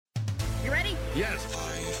Yes. 5,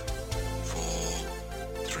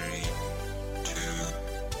 4, 3, 2,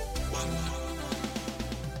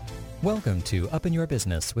 1. Welcome to Up in Your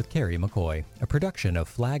Business with Carrie McCoy, a production of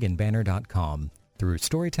flagandbanner.com. Through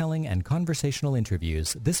storytelling and conversational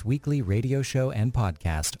interviews, this weekly radio show and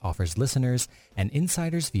podcast offers listeners an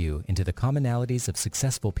insider's view into the commonalities of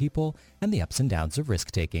successful people and the ups and downs of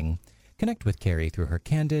risk-taking. Connect with Carrie through her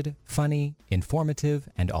candid, funny, informative,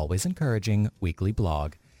 and always encouraging weekly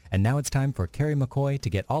blog. And now it's time for Carrie McCoy to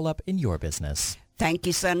get all up in your business. Thank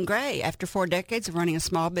you, Son Gray. After 4 decades of running a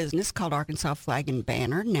small business called Arkansas Flag and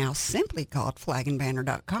Banner, now simply called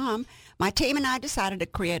flagandbanner.com, my team and I decided to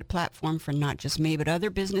create a platform for not just me, but other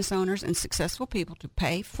business owners and successful people to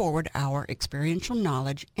pay forward our experiential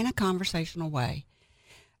knowledge in a conversational way.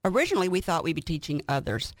 Originally, we thought we'd be teaching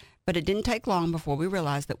others, but it didn't take long before we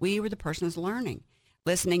realized that we were the persons learning.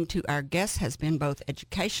 Listening to our guests has been both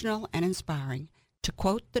educational and inspiring. To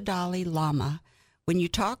quote the Dalai Lama, when you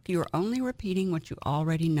talk, you're only repeating what you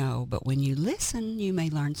already know, but when you listen, you may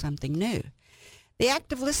learn something new. The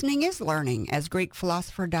act of listening is learning. As Greek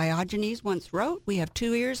philosopher Diogenes once wrote, we have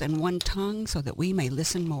 2 ears and 1 tongue so that we may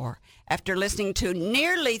listen more. After listening to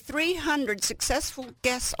nearly 300 successful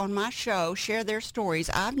guests on my show share their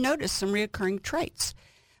stories, I've noticed some recurring traits.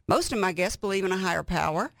 Most of my guests believe in a higher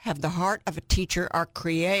power, have the heart of a teacher, are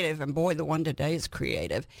creative, and boy, the one today is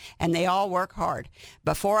creative, and they all work hard.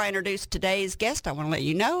 Before I introduce today's guest, I want to let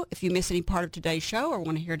you know, if you miss any part of today's show or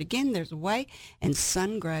want to hear it again, there's a way, and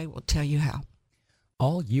Son Gray will tell you how.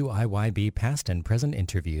 All UIYB past and present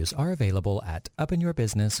interviews are available at Up in Your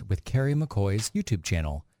Business with Carrie McCoy's YouTube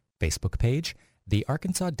channel, Facebook page, the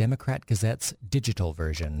Arkansas Democrat Gazette's digital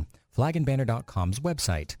version, flagandbanner.com's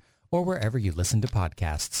website, or wherever you listen to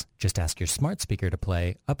podcasts. Just ask your smart speaker to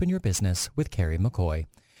play Up in Your Business with Carrie McCoy.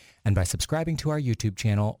 And by subscribing to our YouTube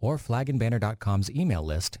channel or flagandbanner.com's email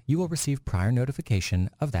list, you will receive prior notification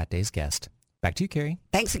of that day's guest. Back to you, Carrie.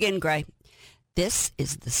 Thanks again, Gray. This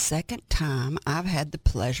is the second time I've had the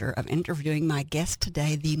pleasure of interviewing my guest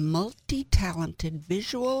today, the multi-talented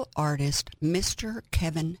visual artist, Mr.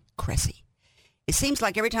 Kevin Cressy. It seems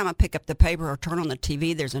like every time I pick up the paper or turn on the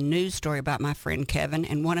TV, there's a news story about my friend Kevin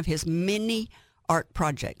and one of his many art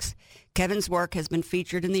projects. Kevin's work has been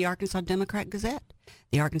featured in the Arkansas Democrat Gazette,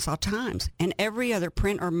 the Arkansas Times, and every other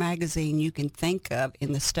print or magazine you can think of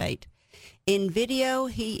in the state. In video,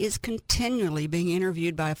 he is continually being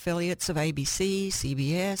interviewed by affiliates of ABC,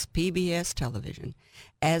 CBS, PBS television,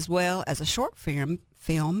 as well as a short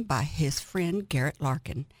film by his friend Garrett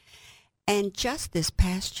Larkin. And just this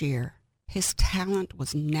past year, his talent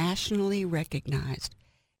was nationally recognized.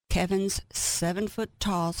 Kevin's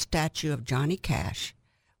 7-foot-tall statue of Johnny Cash,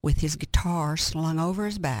 with his guitar slung over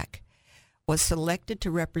his back, was selected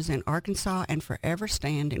to represent Arkansas and forever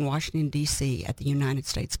stand in Washington, D.C. at the United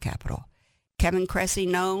States Capitol. Kevin Cressy,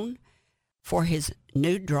 known for his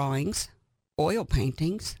nude drawings, oil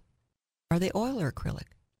paintings. Are they oil or acrylic?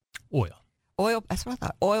 Oil. Oil, that's what I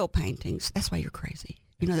thought. Oil paintings. That's why you're crazy.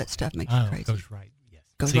 You know that stuff makes you crazy. Goes right.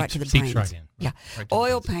 Goes right to the brains. Right in. Yeah. Right to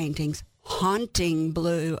Oil the brains. paintings, haunting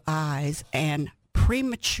blue eyes, and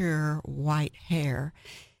premature white hair,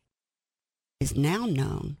 is now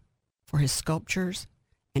known for his sculptures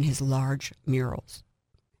and his large murals.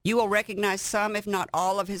 You will recognize some, if not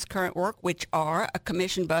all, of his current work, which are a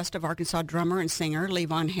commissioned bust of Arkansas drummer and singer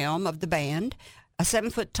Levon Helm of the band, a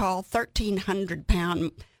 7-foot-tall,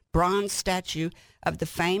 1,300-pound bronze statue of the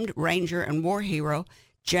famed Ranger and war hero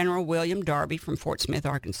General William Darby from Fort Smith,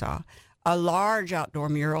 Arkansas, a large outdoor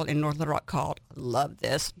mural in North Little Rock called, love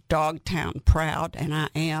this, Dogtown Proud, and I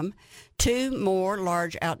am, 2 more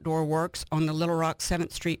large outdoor works on the Little Rock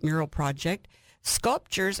 7th Street Mural Project,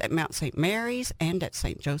 sculptures at Mount St. Mary's and at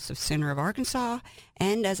St. Joseph Center of Arkansas,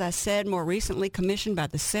 and as I said, more recently commissioned by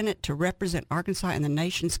the Senate to represent Arkansas in the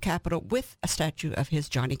nation's capital with a statue of his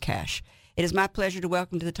Johnny Cash. It is my pleasure to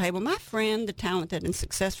welcome to the table my friend, the talented and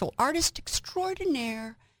successful artist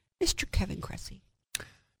extraordinaire, Mr. Kevin Cressy.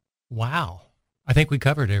 Wow. I think we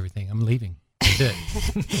covered everything. I'm leaving. That's it.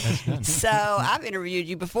 That's done. So I've interviewed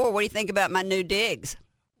you before. What do you think about my new digs?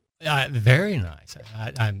 Very nice.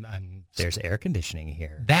 There's air conditioning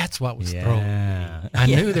here. That's what was throwing me. I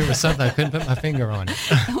knew there was something. I couldn't put my finger on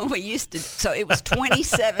it. We used to. So it was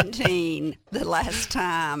 2017, the last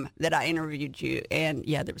time that I interviewed you, and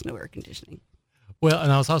yeah, there was no air conditioning. Well,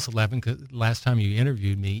 and I was also laughing because last time you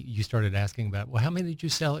interviewed me, you started asking about, well, how many did you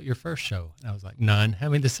sell at your first show? And I was like, none. How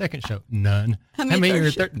many the second show? None. How many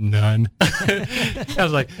your third? None. I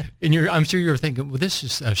was like, and I'm sure you were thinking, well, this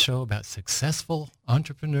is a show about successful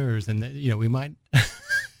entrepreneurs, and we might.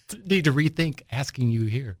 need to rethink asking you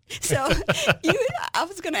here. So I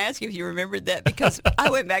was going to ask you if you remembered that because I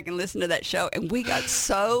went back and listened to that show and we got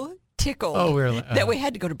so tickled that we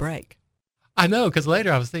had to go to break. I know, because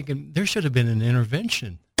later I was thinking there should have been an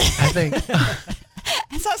intervention. I think.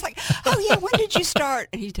 And so I was like, oh, yeah, when did you start?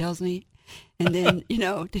 And he tells me. And then,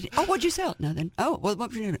 what'd you sell? Nothing. Oh, well,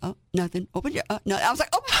 what were you doing? Oh, nothing. Oh, what'd you, no. I was like,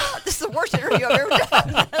 oh, my God, this is the worst interview I've ever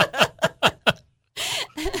done.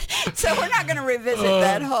 So we're not going to revisit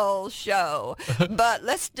that whole show. But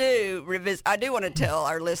let's revisit. I do want to tell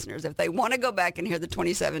our listeners, if they want to go back and hear the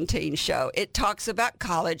 2017 show, it talks about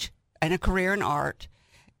college and a career in art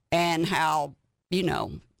and how,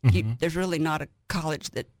 there's really not a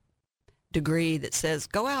college degree that says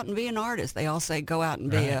go out and be an artist. They all say go out and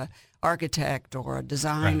be a architect or a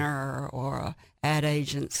designer or a ad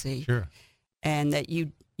agency. Sure. And that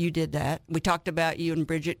you did that. We talked about you and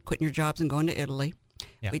Bridget quitting your jobs and going to Italy.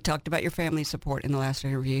 Yeah. We talked about your family support in the last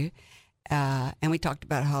interview. And we talked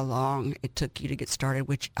about how long it took you to get started,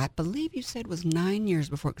 which I believe you said was 9 years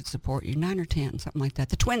before it could support you, 9 or 10, something like that.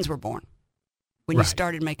 The twins were born when you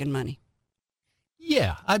started making money.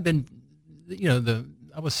 Yeah, I've been,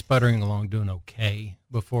 I was sputtering along doing okay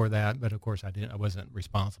before that, but of course I wasn't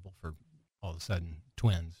responsible for all of a sudden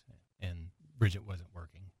twins, and Bridget wasn't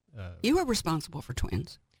working. You were responsible for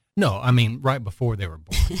twins. No, I mean right before they were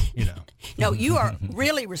born, No, you are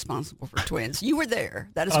really responsible for twins. You were there.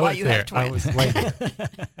 That is why you have twins. I was waiting.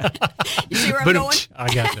 You see where I'm going?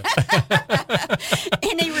 I got you.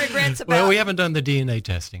 Any regrets about? Well, we haven't done the DNA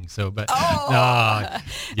testing, but well,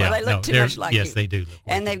 they look too much like you. Yes, they do.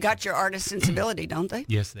 And they've got your artist sensibility, don't they?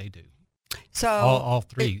 Yes, they do. So all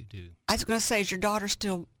three do. I was going to say, is your daughter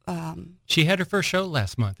still? She had her first show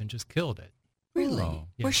last month and just killed it. Really?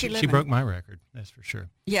 Yeah, Where's she living? She broke my record, that's for sure.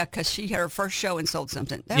 Yeah, because she had her first show and sold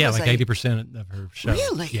something. That was like 80% of her show.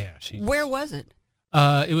 Really? Yeah. Where was it?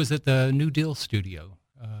 It was at the New Deal Studio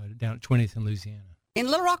down at 20th in Louisiana. In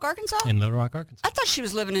Little Rock, Arkansas? In Little Rock, Arkansas. I thought she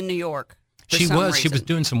was living in New York. She was. She was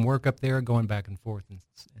doing some work up there, going back and forth,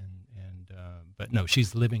 but no,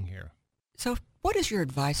 she's living here. So, what is your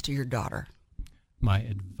advice to your daughter? My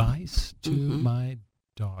advice to my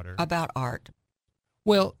daughter about art.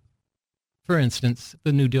 Well, for instance,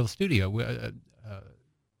 the New Deal Studio.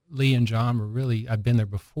 Lee and John were really. I've been there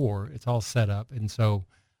before. It's all set up, and so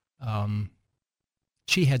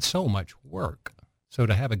she had so much work. So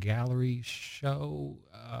to have a gallery show,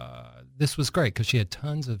 this was great because she had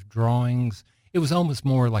tons of drawings. It was almost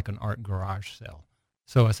more like an art garage sale.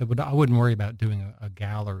 So I said, well, I wouldn't worry about doing a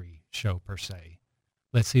gallery show per se.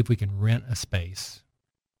 Let's see if we can rent a space,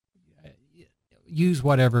 use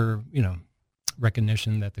whatever,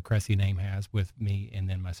 recognition that the Cressy name has with me and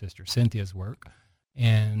then my sister Cynthia's work.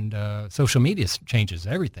 And social media changes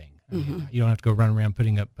everything. I mean, you don't have to go run around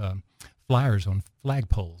putting up flyers on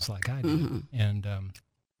flagpoles like I do. And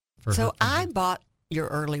so I bought your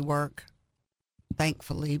early work,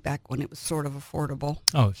 thankfully, back when it was sort of affordable.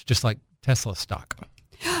 Oh, it's just like Tesla stock.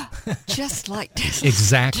 Just like Tesla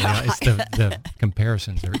exactly. stock. It's the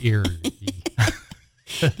comparisons are eerie.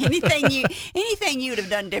 Anything you would have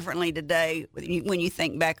done differently today when you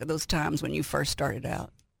think back of those times when you first started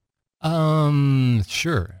out?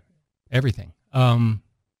 Sure. Everything.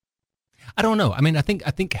 I don't know. I mean, I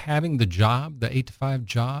think having the job, the 8-to-5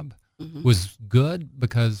 job, was good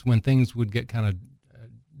because when things would get kind of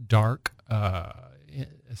dark,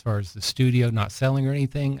 as far as the studio not selling or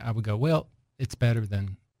anything, I would go, well, it's better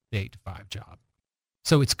than the 8-to-5 job.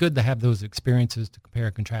 So it's good to have those experiences to compare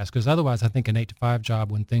and contrast because otherwise I think an 8-to-5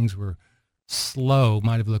 job when things were slow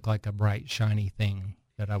might have looked like a bright, shiny thing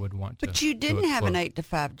that I would want to. But you didn't have an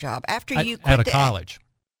 8-to-5 job after you quit out of college.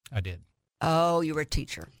 I did. Oh, you were a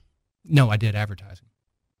teacher. No, I did advertising.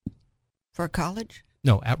 For college?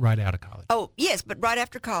 No, right out of college. Oh, yes, but right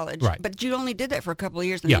after college. Right. But you only did that for a couple of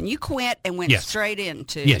years, and then you quit and went straight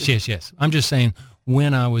into... Yes. I'm just saying,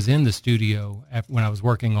 when I was in the studio, when I was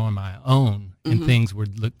working on my own, and things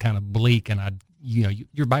would look kind of bleak, and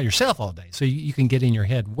you're by yourself all day, so you can get in your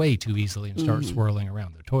head way too easily and start swirling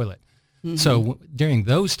around the toilet. So during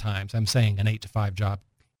those times, I'm saying an 8-to-5 job,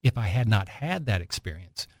 if I had not had that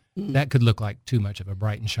experience, that could look like too much of a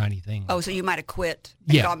bright and shiny thing. Oh, so you might have quit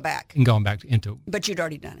and gone back. And gone back into... But you'd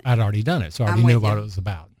already done it. I'd already done it, so I already knew what it was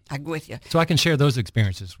about. I'm with you. So I can share those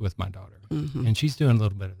experiences with my daughter. And she's doing a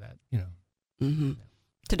little bit of that,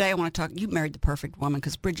 Today I want to talk... You married the perfect woman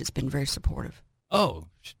because Bridget's been very supportive. Oh,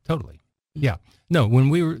 totally. Yeah. No, when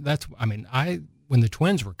we were... when the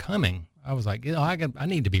twins were coming, I was like, I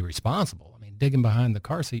need to be responsible. I mean, digging behind the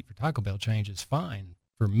car seat for Taco Bell change is fine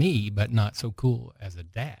for me, but not so cool as a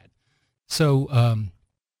dad. So,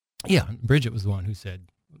 Bridget was the one who said,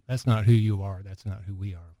 that's not who you are. That's not who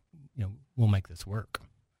we are. we'll make this work.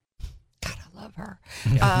 God, I love her.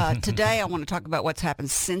 Today, I want to talk about what's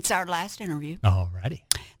happened since our last interview. Alrighty.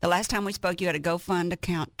 The last time we spoke, you had a GoFund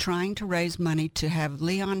account trying to raise money to have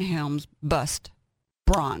Leon Helms' bust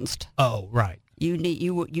bronzed. Oh, right. You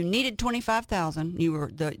needed $25,000. You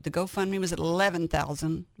were the GoFundMe was at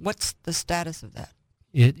 $11,000. What's the status of that?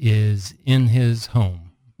 It is in his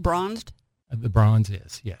home. Bronzed? The bronze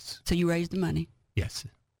is, yes. So you raised the money. Yes.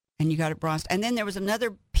 And you got it bronzed. And then there was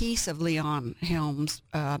another piece of Leon Helms'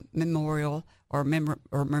 memorial or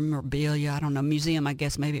memorabilia, I don't know, museum, I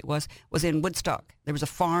guess maybe it was in Woodstock. There was a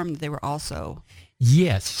farm that they were also.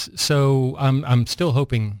 Yes. So I'm still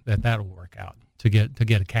hoping that'll work out to get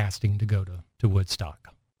a casting to go to Woodstock.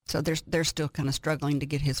 So they're still kind of struggling to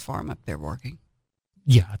get his farm up there working.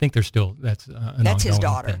 Yeah, I think they're still, that's his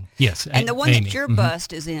daughter. Thing. Yes. And the one Amy. that your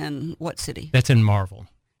bust is in what city? That's in Marvel,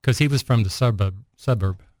 because he was from the suburb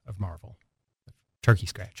of Marvel, Turkey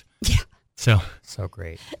Scratch. Yeah. So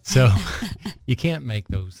great. So you can't make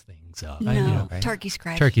those things up. No, right? Turkey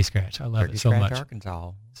Scratch. Turkey Scratch. I love Turkey it so Scratch, much.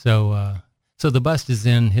 Arkansas. So the bust is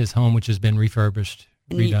in his home, which has been refurbished,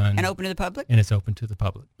 redone. And open to the public? And it's open to the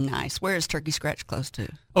public. Nice. Where is Turkey Scratch close to?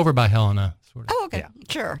 Over by Helena, sort of. Oh, okay. Yeah.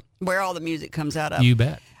 Sure. Where all the music comes out of. You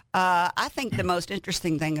bet. I think the most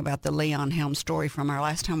interesting thing about the Leon Helms story from our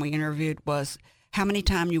last time we interviewed was how many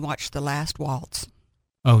times you watched The Last Waltz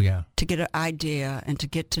Oh, yeah. to get an idea and to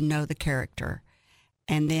get to know the character,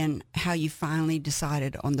 and then how you finally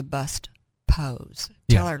decided on the bust pose.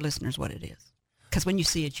 Tell our listeners what it is, because when you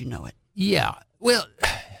see it, you know it. Yeah. Well,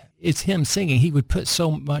 it's him singing. He would put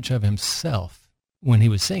so much of himself when he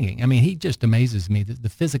was singing. I mean, he just amazes me, the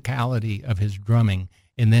physicality of his drumming,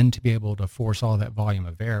 and then to be able to force all that volume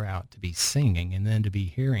of air out to be singing, and then to be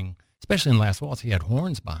hearing, especially in Last Waltz, he had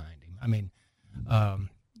horns behind him. I mean,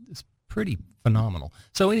 it's pretty phenomenal.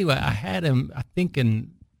 So anyway, I had him, I think,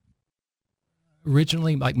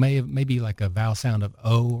 originally like maybe like a vowel sound of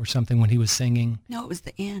O or something when he was singing. No, it was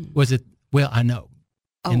the N. Was it? Well, I know.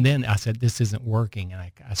 Oh. And then I said, this isn't working. And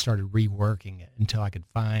I started reworking it until I could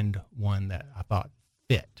find one that I thought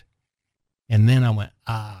fit. And then I went,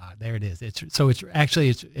 there it is.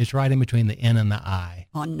 It's right in between the N and the I.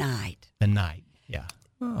 On Night. The Night, yeah.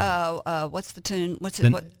 What's the tune? What's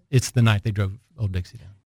it? It's The Night They Drove Old Dixie Down.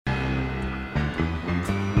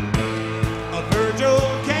 A Virgil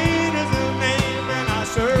Kane is the name, and I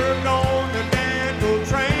served on the Danville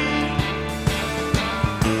train.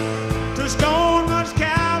 To Stone Much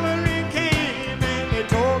cavalry came, and they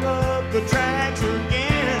tore up the tracks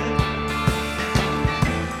again.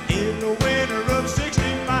 In the winter of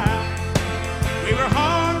 '65, we were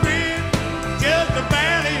hungry, just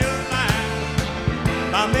barely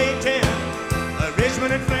alive. By May 10th,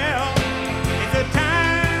 Richmond had fell. It's a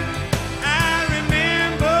time I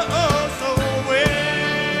remember oh so well.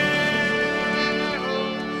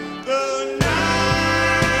 The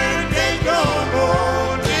night they go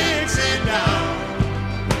Dixie down,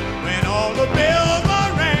 when all the bells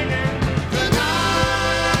were ringing. The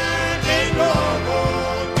night they go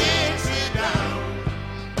Dixie down,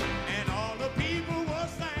 and all the people were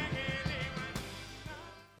singing.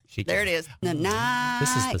 There it is. The Night.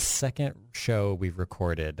 This is the second show we've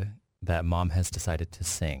recorded that Mom has decided to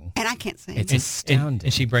sing. And I can't sing. It's astounding.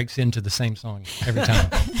 And she breaks into the same song every time.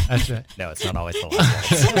 That's it. No, it's not always the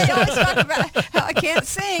last one. They always talk about how I can't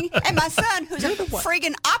sing, and my son, who's a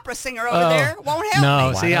friggin' opera singer over there, won't help No,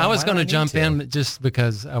 me. see, I was why going do I to need jump to? in just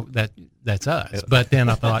because that's us. But then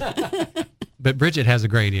I thought, but Bridget has a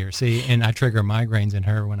great ear, see, and I trigger migraines in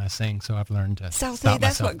her when I sing, so I've learned to So stop see,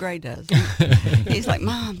 that's myself. what Gray does. He's like,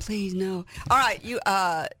 Mom, please no. All right, you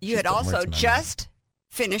had putting also words in my just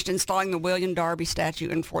finished installing the William Darby statue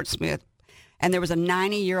in Fort Smith, and there was a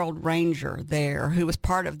 90-year-old ranger there who was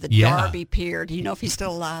part of the Darby Pier. Do you know if he's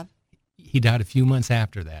still alive? He died a few months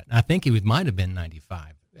after that. I think he might have been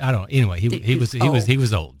 95. I don't know. Anyway, he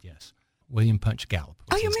was old. Yes, William Punch Gallup.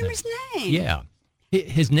 Oh, was you his remember name. his name? Yeah,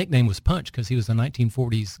 his nickname was Punch because he was a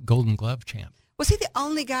 1940s Golden Glove champ. Was he the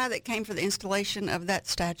only guy that came for the installation of that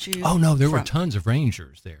statue? Oh no, there were tons of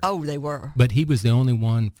rangers there. Oh, they were. But he was the only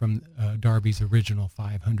one from Darby's original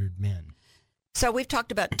 500 men. So we've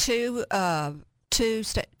talked about two bronzes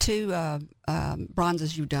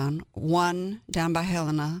you've done. One down by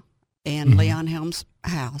Helena in Leon Helms'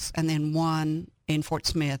 house, and then one in Fort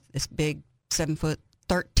Smith, this big 7-foot,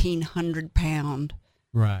 1,300-pound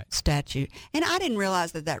Right. statue. And I didn't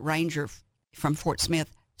realize that ranger from Fort Smith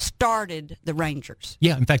started the Rangers.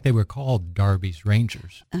 Yeah, in fact, they were called Darby's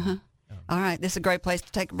Rangers. All right, this is a great place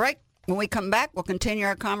to take a break. When we come back, we'll continue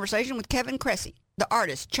our conversation with Kevin Cressy, the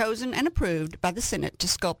artist chosen and approved by the Senate to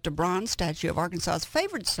sculpt a bronze statue of Arkansas's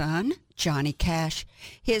favorite son, Johnny Cash.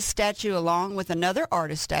 His statue, along with another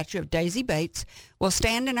artist statue of Daisy Bates, will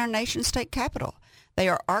stand in our nation's state capitol. They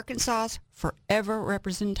are Arkansas's forever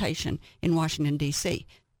representation in Washington, D.C.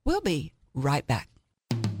 We'll be right back.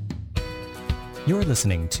 You're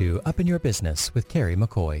listening to Up in Your Business with Carrie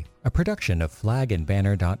McCoy, a production of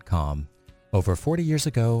flagandbanner.com. Over 40 years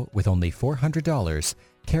ago, with only $400,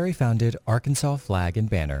 Carrie founded Arkansas Flag and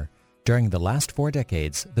Banner. During the last 4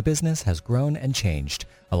 decades, the business has grown and changed,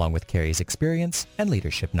 along with Carrie's experience and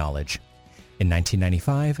leadership knowledge. In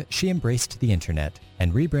 1995, she embraced the internet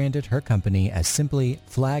and rebranded her company as simply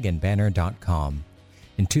flagandbanner.com.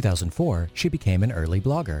 In 2004, she became an early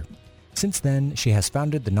blogger. Since then, she has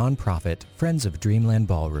founded the nonprofit Friends of Dreamland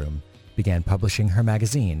Ballroom, began publishing her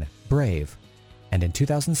magazine, Brave, and in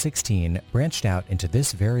 2016 branched out into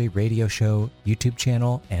this very radio show, YouTube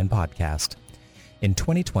channel, and podcast. In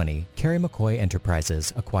 2020, Carrie McCoy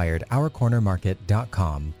Enterprises acquired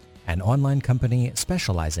OurCornerMarket.com, an online company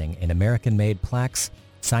specializing in American-made plaques,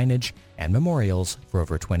 signage, and memorials for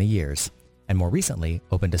over 20 years, and more recently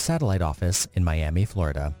opened a satellite office in Miami,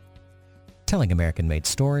 Florida. Telling American-made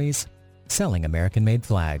stories, selling American-made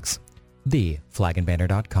flags.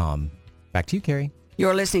 TheFlagandBanner.com. Back to you, Carrie.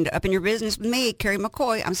 You're listening to Up in Your Business with me, Carrie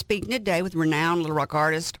McCoy. I'm speaking today with renowned Little Rock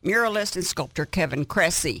artist, muralist, and sculptor Kevin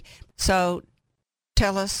Cressy. So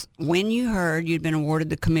tell us when you heard you'd been awarded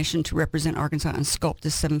the commission to represent Arkansas and sculpt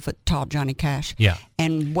this 7-foot-tall Johnny Cash. Yeah.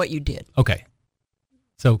 And what you did. Okay.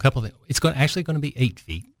 So a couple of things. It's actually going to be 8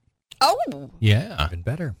 feet. Oh. Yeah. Even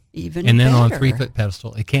better. Even and then better. on a 3-foot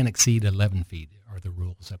pedestal, it can't exceed 11 feet are the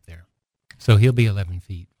rules up there. So he'll be 11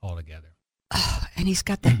 feet altogether. Oh, and he's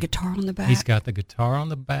got that guitar on the back. He's got the guitar on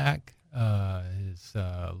the back. His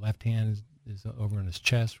left hand is over in his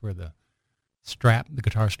chest where the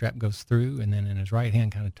guitar strap goes through, and then in his right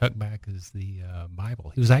hand, kind of tucked back, is the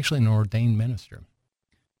Bible. He was actually an ordained minister.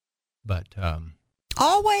 But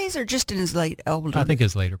always, or just in his late older? I think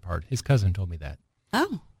his later part. His cousin told me that.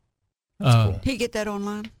 Oh. That's cool. Can you get that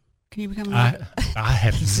online? Can you become I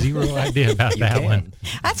have zero idea about that can. one.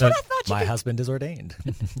 That's what I thought you My could. husband is ordained,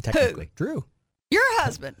 technically. Drew. Your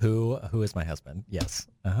husband. Who is my husband? Yes.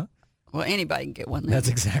 Uh-huh. Well, anybody can get one then. That's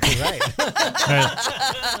exactly right.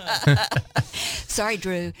 Sorry,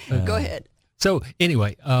 Drew. Go ahead. So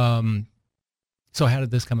anyway, so how did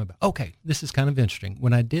this come about? Okay, this is kind of interesting.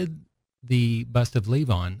 When I did the bust of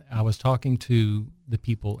Levon, I was talking to the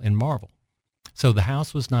people in Marvel. So the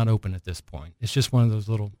house was not open at this point. It's just one of those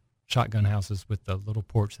little shotgun houses with the little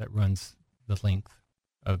porch that runs the length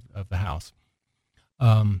of the house.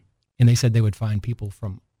 And they said they would find people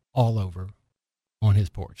from all over on his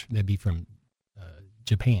porch. They'd be from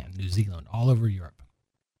Japan, New Zealand, all over Europe.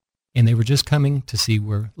 And they were just coming to see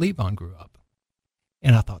where Levon grew up.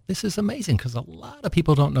 And I thought, this is amazing because a lot of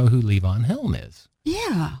people don't know who Levon Helm is.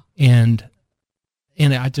 Yeah. And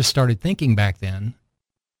I just started thinking back then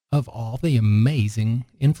of all the amazing,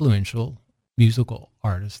 influential musical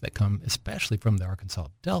artists that come, especially from the Arkansas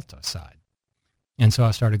Delta side. And so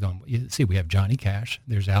I started going, you see, we have Johnny Cash.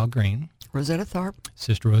 There's Al Green. Rosetta Tharpe.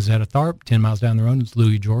 Sister Rosetta Tharpe. 10 miles down the road is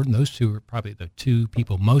Louis Jordan. Those two are probably the two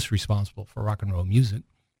people most responsible for rock and roll music.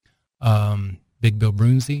 Big Bill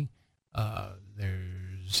Brunsey.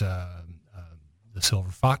 There's the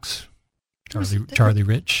Silver Fox. Charlie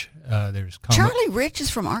Rich. There's Charlie Rich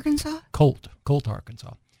is from Arkansas? Colt,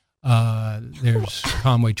 Arkansas. There's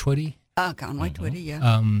Conway Twitty. Oh, Conway Twitty,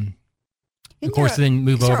 yeah. Of course, then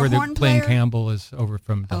move over. They're playing Campbell is over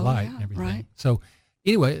from Delight yeah, and everything. right. So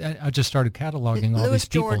anyway, I just started cataloging all these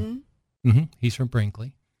people. Jordan. Mm-hmm. He's from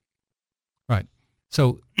Brinkley. Right.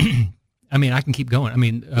 So, I mean, I can keep going. I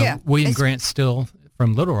mean, William Grant Still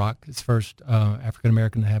from Little Rock is first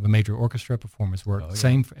African-American to have a major orchestra perform his work. Oh, yeah.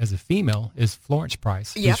 Same as a female is Florence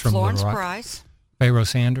Price. Yeah, who's from Florence Little Rock. Price. Pharaoh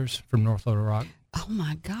Sanders from North Little Rock. Oh,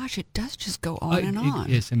 my gosh, it does just go on and on.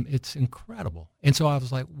 It's incredible. And so I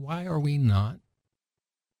was like, why are we not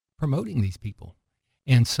promoting these people?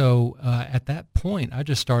 And so at that point, I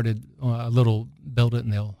just started a little build it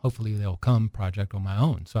and hopefully they'll come project on my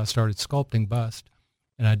own. So I started sculpting bust,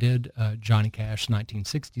 and I did Johnny Cash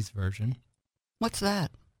 1960s version. What's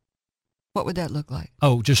that? What would that look like?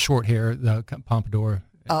 Oh, just short hair, the pompadour.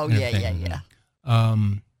 Oh, and yeah.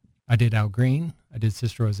 everything. I did Al Green. I did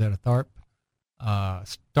Sister Rosetta Tharpe.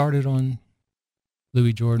 Started on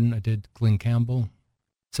Louis Jordan. I did Glenn Campbell.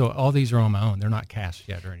 So all these are on my own. They're not cast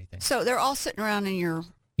yet or anything. So they're all sitting around in your...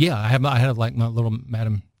 Yeah, I have like my little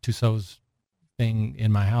Madame Tussauds thing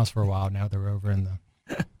in my house for a while. Now they're over in the...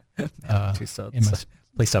 Tussauds.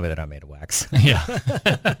 Please tell me they're not made of wax. Yeah.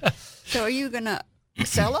 So are you going to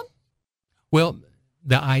sell them? Well,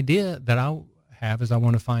 the idea that I have is I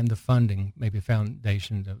want to find the funding, maybe a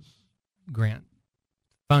foundation to grant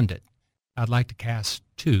fund it. I'd like to cast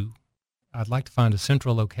 2. I'd like to find a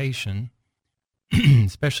central location,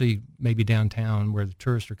 especially maybe downtown where the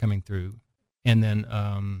tourists are coming through. And then,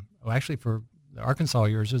 actually for the Arkansas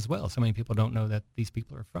years as well. So many people don't know that these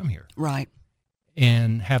people are from here. Right.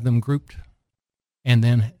 And have them grouped. And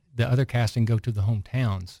then the other casting go to the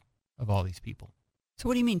hometowns of all these people. So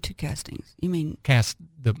what do you mean 2 castings? You mean Cast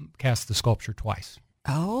the sculpture twice.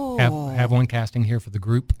 Oh. Have one casting here for the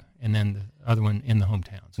group and then the other one in the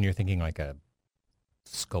hometowns. And you're thinking like a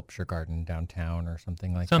sculpture garden downtown or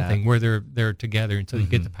something like Something that? where they're together, and so you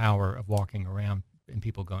get the power of walking around and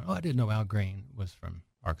people going, oh, I didn't know Al Green was from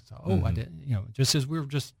Arkansas. Oh, I didn't, just as we were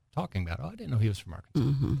just talking about, oh, I didn't know he was from Arkansas.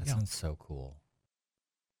 Mm-hmm. That sounds so cool.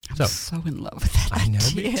 I'm so in love with that I know,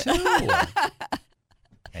 idea. me too.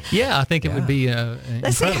 Yeah, I think it would be Let's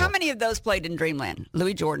see, incredible. how many of those played in Dreamland?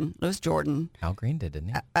 Louis Jordan. Al Green did, didn't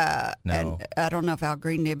he? No. No. And I don't know if Al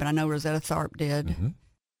Green did, but I know Rosetta Tharpe did. Mm-hmm.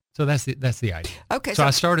 So that's the idea. Okay. So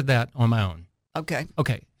I started that on my own. Okay.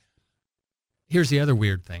 Okay. Here's the other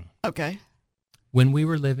weird thing. Okay. When we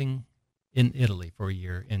were living in Italy for a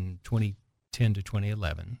year in 2010 to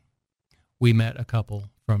 2011, we met a couple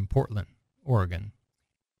from Portland, Oregon.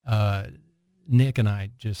 Nick and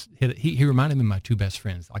I just hit it. He reminded me of my 2 best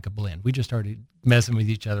friends, like a blend. We just started messing with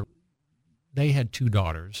each other. They had 2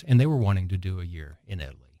 daughters, and they were wanting to do a year in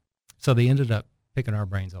Italy. So they ended up picking our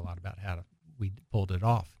brains a lot about how we pulled it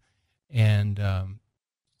off. And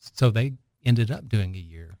so they ended up doing a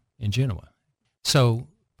year in Genoa. So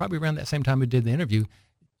probably around that same time we did the interview,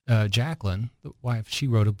 Jacqueline, the wife, she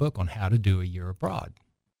wrote a book on how to do a year abroad.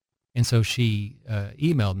 And so she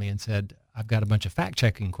emailed me and said, I've got a bunch of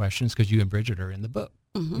fact-checking questions because you and Bridget are in the book,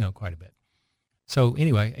 quite a bit. So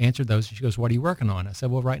anyway, I answered those. And she goes, what are you working on? I said,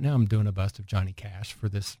 well, right now I'm doing a bust of Johnny Cash for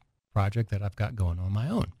this project that I've got going on my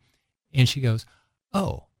own. And she goes,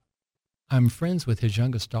 oh, I'm friends with his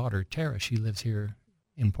youngest daughter, Tara. She lives here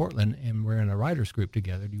in Portland, and we're in a writers group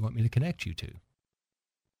together. Do you want me to connect you two?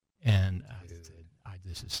 And I said,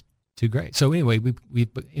 this is too great. So anyway, we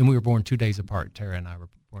were born 2 days apart. Tara and I were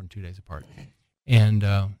born 2 days apart. And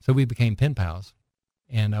so we became pen pals,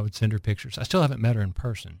 and I would send her pictures. I still haven't met her in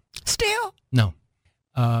person. Still? No.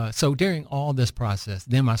 So during all this process,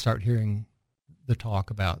 then I start hearing the talk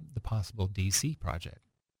about the possible DC project.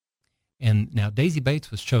 And now Daisy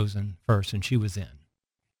Bates was chosen first, and she was in.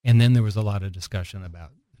 And then there was a lot of discussion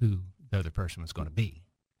about who the other person was going to be.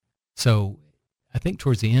 So I think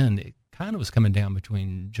towards the end, it kind of was coming down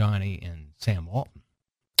between Johnny and Sam Walton.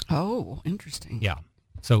 Oh, interesting. Yeah.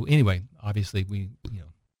 So anyway, obviously we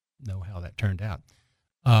know how that turned out.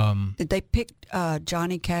 Did they pick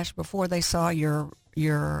Johnny Cash before they saw your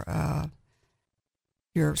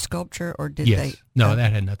sculpture, or did they? No,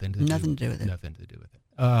 that had nothing to do with it. Nothing to do with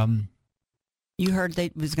it. You heard that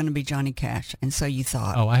it was going to be Johnny Cash, and so you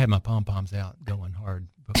thought, oh, I had my pom-poms out going hard.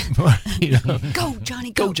 Go, Johnny,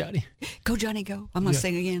 go. Go, Johnny. Go, Johnny, go. I'm going to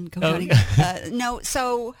sing again. Go, Oh, Johnny, yeah. go. No,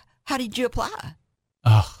 so how did you apply?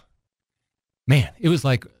 Oh, man, it was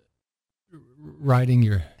like writing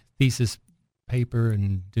your thesis paper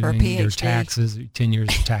and Or a doing your PhD. taxes, 10 years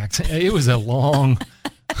of tax. It was a long,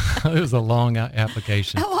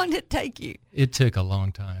 application. How long did it take you? It took a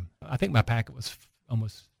long time. I think my packet was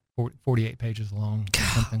almost 48 pages long or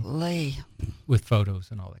something, Golly. with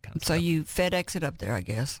photos and all that kind of So stuff. you FedEx it up there, I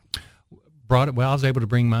guess. Brought it. Well, I was able to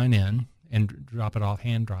bring mine in and drop it off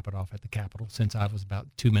at the Capitol, since I was about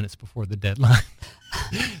 2 minutes before the deadline.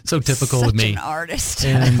 So typical Such of me. an artist.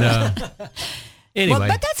 And anyway, Well,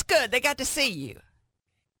 but that's good. They got to see you.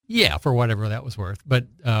 yeah, for whatever that was worth. But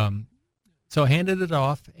so I handed it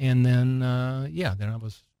off, and then then I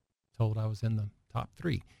was told I was in the top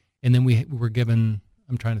 3, and then we were given,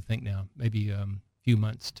 I'm trying to think now, maybe a few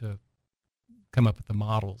months to come up with the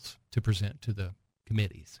models to present to the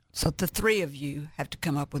committees. So the 3 of you have to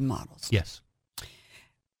come up with models. Yes.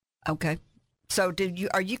 Okay. So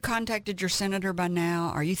are you contacted your senator by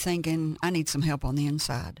now? Are you thinking, I need some help on the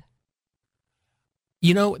inside?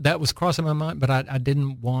 That was crossing my mind, but I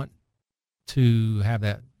didn't want to have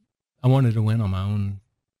that. I wanted to win on my own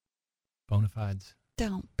bona fides.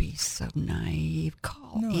 Don't be so naive.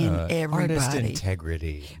 Call No, in everybody. Artist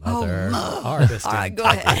integrity, Oh, mother. no. Artist All right, go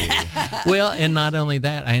integrity. ahead. Well, and not only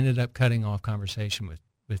that, I ended up cutting off conversation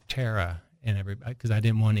with Tara and everybody, because I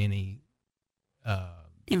didn't want any,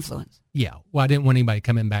 Influence. yeah. Well, I didn't want anybody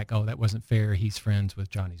coming back, oh, that wasn't fair. He's friends with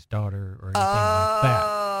Johnny's daughter or anything like that.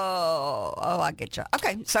 Oh, I get you.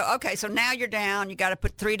 Okay, so now you're down. You got to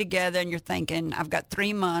put 3 together, and you're thinking, I've got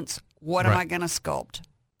 3 months. What am Right. I going to sculpt?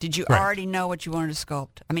 Did you Correct. already know what you wanted to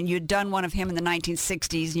sculpt? I mean, you had done one of him in the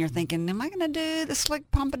 1960s, and you're thinking, am I going to do the slick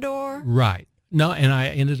pompadour? Right. No, and I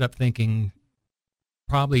ended up thinking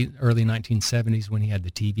probably early 1970s when he had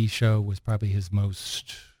the TV show was probably his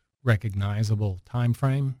most recognizable time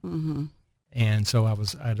frame. Mm-hmm. And so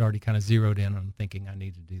I'd already kind of zeroed in on thinking I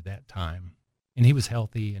need to do that time. And he was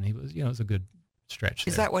healthy, and he was, it was a good stretch.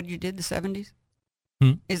 Is there. that what you did, the 70s?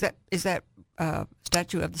 Hmm? Is that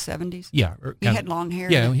statue of the 70s? Yeah. He had long hair?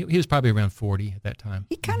 Yeah, he was probably around 40 at that time.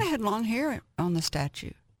 He kind of had long hair on the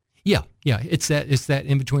statue. Yeah. It's that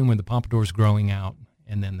in between when the pompadour's growing out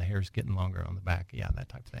and then the hair's getting longer on the back. Yeah, that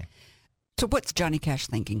type of thing. So what's Johnny Cash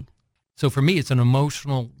thinking? So for me, it's an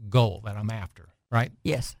emotional goal that I'm after, right?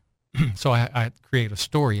 Yes. So I create a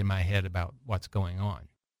story in my head about what's going on.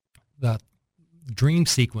 The dream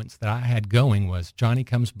sequence that I had going was Johnny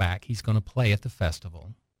comes back. He's going to play at the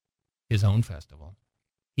festival, his own festival.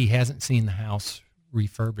 He hasn't seen the house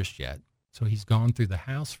refurbished yet. So he's gone through the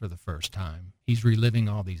house for the first time. He's reliving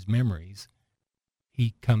all these memories.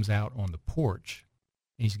 He comes out on the porch,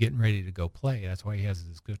 and he's getting ready to go play. That's why he has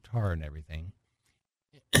his guitar and everything.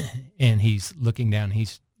 And he's looking down.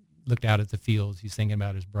 He's looked out at the fields. He's thinking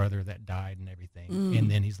about his brother that died and everything. Mm.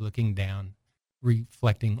 And then he's looking down,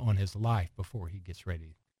 reflecting on his life before he gets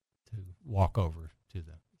ready to walk over to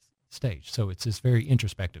the stage. So it's this very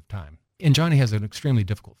introspective time. And Johnny has an extremely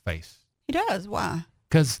difficult face. He does. Why?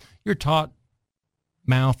 Because you're taught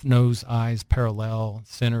mouth, nose, eyes, parallel,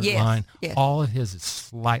 center Yes, line. yes. All of his is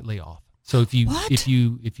slightly off. So if you, What?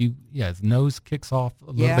 his nose kicks off a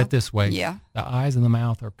little Yeah, bit this way. yeah. The eyes and the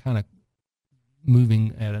mouth are kind of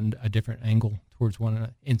moving at a different angle towards one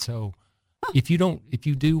another. And so if you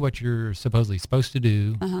do what you're supposedly supposed to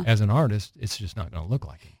do as an artist, it's just not going to look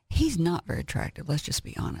like it. He's not very attractive. Let's just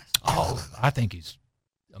be honest. Oh, I think he's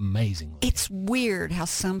amazing. It's weird how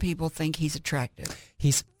some people think he's attractive.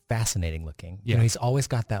 He's fascinating looking. Yeah. He's always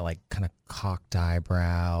got that like kind of cocked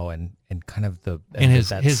eyebrow and kind of And his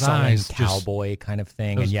that his sullen eyes just- cowboy kind of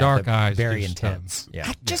thing. those and dark the eyes very just, intense. Yeah.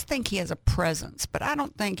 I just think he has a presence, but I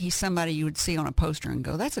don't think he's somebody you would see on a poster and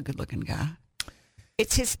go, that's a good looking guy.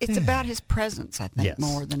 It's about his presence, I think, Yes.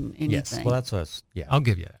 more than anything. Yes. Well, that's what. Yeah. I'll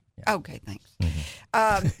give you that. Okay, thanks.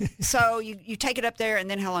 So you take it up there, and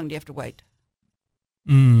then how long do you have to wait?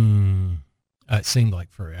 It seemed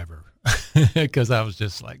like forever because I was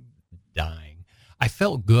just like dying. I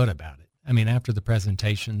felt good about it. I mean, after the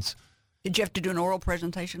presentations. Did you have to do an oral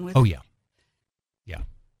presentation with Oh, him? yeah.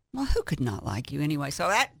 Well, who could not like you anyway? So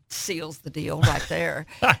that seals the deal right there.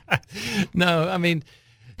 No, I mean,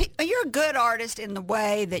 You're a good artist in the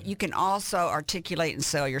way that you can also articulate and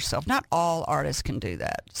sell yourself. Not all artists can do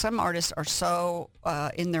that. Some artists are so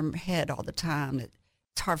in their head all the time that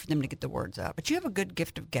it's hard for them to get the words out. But you have a good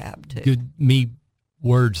gift of gab, too.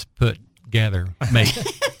 words put together make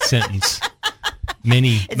sentence.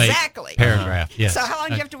 Many Exactly. make paragraph. Yes. So how long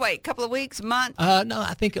do you have to wait? A couple of weeks, a month? No,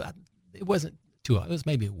 I think it wasn't too long. It was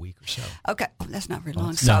maybe a week or so. Okay. Oh, that's not very long.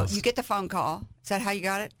 No, So it's- you get the phone call. Is that how you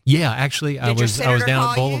got it? Yeah, actually, I Did your was senator down call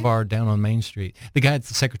at you? Boulevard, down on Main Street. The guy at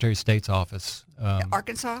the Secretary of State's office.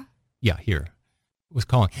 Arkansas? Yeah, here was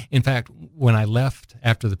calling. In fact, when I left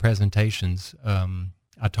after the presentations,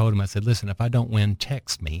 I told him, I said, listen, if I don't win,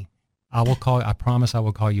 text me. I will call. I promise I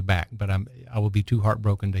will call you back, but I will be too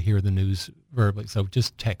heartbroken to hear the news verbally. So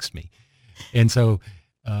just text me. And so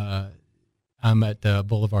I'm at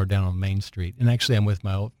Boulevard down on Main Street, and actually I'm with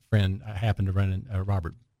my old friend. I happen to run in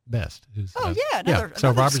Robert Best, who's Oh, yeah, another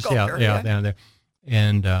So Robert's sculptor, yeah. down there,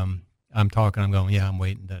 and I'm talking. I'm going, yeah, I'm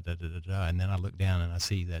waiting. And then I look down and I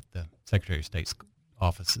see that the Secretary of State's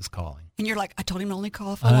office is calling. And you're like, I told him to only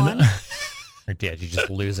call if I I know. won. Or did you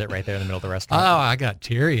just lose it right there in the middle of the Oh, restaurant? I got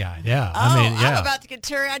teary-eyed. Yeah, Oh, I mean, yeah. I'm about to get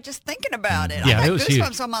teary-eyed just thinking about it. Yeah, I it got was goosebumps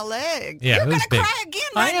huge. on my leg. Yeah, You're it was going to big. cry again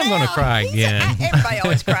I right am now. gonna cry again. Everybody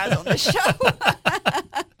always cries on this show.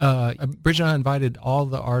 Bridget and I invited all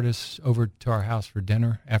the artists over to our house for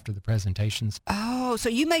dinner after the presentations. Oh, so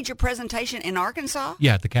you made your presentation in Arkansas?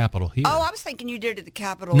 Yeah, at the Capitol here. Oh, I was thinking you did it at the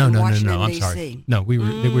Capitol no, in no, Washington, I'm D.C. sorry. No, we were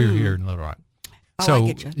here in Little Rock. Oh, so I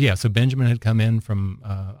get you. yeah, so Benjamin had come in from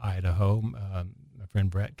Idaho. My friend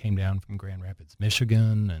Brett came down from Grand Rapids,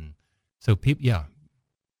 Michigan, and so people, yeah.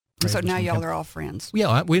 And so Brett was now from y'all Kemp- are all friends.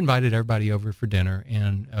 Yeah, we invited everybody over for dinner,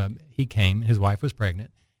 and he came. His wife was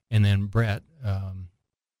pregnant, and then Brett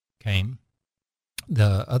came.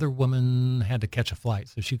 The other woman had to catch a flight,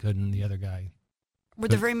 so she couldn't. The other guy, Were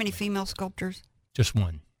there very many female sculptors? just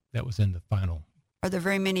one, that was in the final. Are there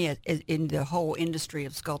very many in the whole industry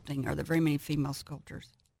of sculpting? Are there very many female sculptors?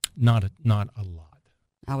 Not a lot.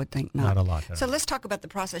 I would think Not not. a lot. So let's talk about the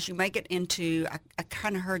process. You make it into, I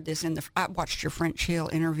kind of heard this I watched your French Hill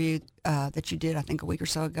interview that you did, I think, a week or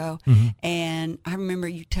so ago. And I remember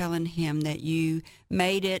you telling him that you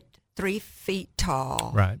made it 3 feet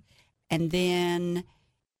tall. Right. And then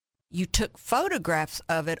you took photographs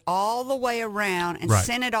of it all the way around and Right.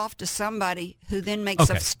 sent it off to somebody who then makes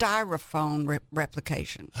a Okay. styrofoam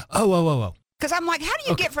replication. Oh. Because I'm like, how do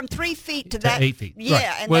you Okay. get from 3 feet to To that? 8 feet. Yeah.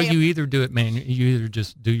 Right. And Well, they- you either do it you either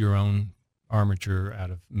just do your own armature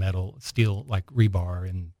out of metal, steel, like rebar,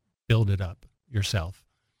 and build it up yourself.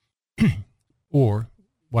 Or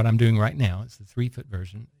what I'm doing right now, it's the 3-foot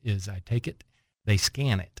version, is I take it, they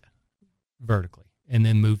scan it vertically, and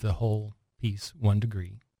then move the whole piece 1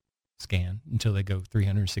 degree, scan until they go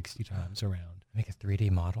 360 times around. Make a 3D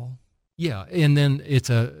model. Yeah, and then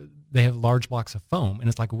they have large blocks of foam, and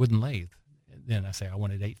it's like a wooden lathe. And then I say, I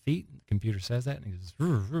want it 8 feet. And the computer says that, and it goes,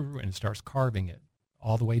 "Rrr, rrr," and it starts carving it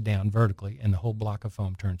all the way down vertically, and the whole block of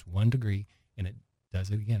foam turns 1 degree, and it does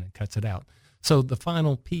it again. It cuts it out. So the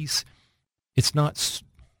final piece, it's not.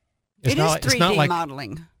 It is not 3D like,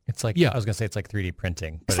 modeling. It's like, Yeah. I was going to say it's like 3D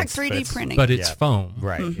printing. It's like 3D printing. but it's Yeah. foam,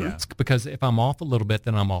 Right, Mm-hmm. yeah. It's because if I'm off a little bit,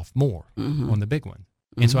 then I'm off more on the big one,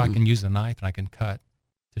 and so I can use a knife and I can cut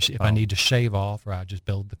if I Oh. need to shave off, or I just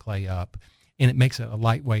build the clay up, and it makes it a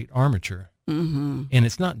lightweight armature. Mm-hmm. And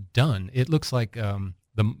it's not done. It looks like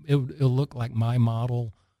it'll look like my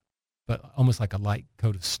model, but almost like a light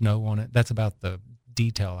coat of snow on it. That's about the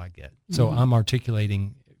detail I get. So I'm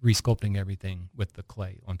articulating, resculpting everything with the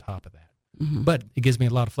clay on top of that. But it gives me a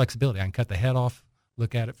lot of flexibility. I can cut the head off,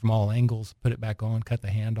 look at it from all angles, put it back on, cut the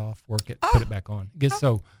hand off, work it, put it back on.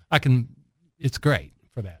 So I can. It's great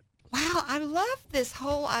for that. Wow, I love this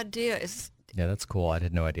whole idea. Yeah, that's cool. I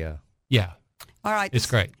had no idea. Yeah. All right. It's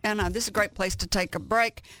great. And this is a great place to take a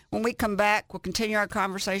break. When we come back, we'll continue our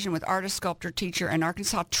conversation with artist, sculptor, teacher, and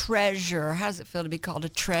Arkansas treasure. How does it feel to be called a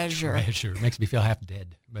treasure? Treasure makes me feel half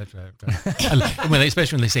dead. But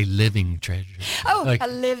especially when they say living treasure. Oh, Like, a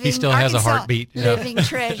living he still has a Arkansas heartbeat. Yeah. Living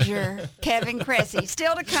treasure, Kevin Cressy.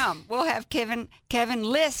 Still to come, we'll have Kevin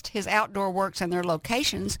list his outdoor works and their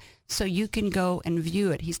locations so you can go and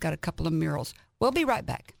view it. He's got a couple of murals. We'll be right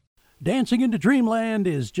back. Dancing into Dreamland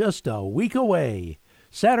is just a week away.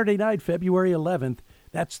 Saturday night, February 11th.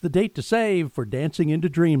 That's the date to save for Dancing into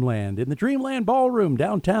Dreamland in the Dreamland Ballroom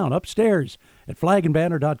downtown upstairs at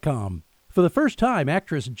flagandbanner.com. For the first time,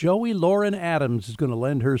 actress Joey Lauren Adams is going to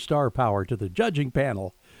lend her star power to the judging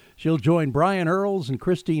panel. She'll join Brian Earls and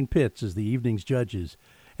Christine Pitts as the evening's judges.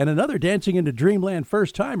 And another Dancing into Dreamland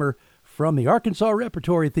first-timer from the Arkansas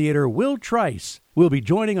Repertory Theater, Will Trice, will be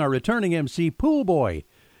joining our returning MC, Pool Boy,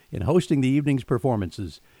 in hosting the evening's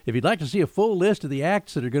performances. If you'd like to see a full list of the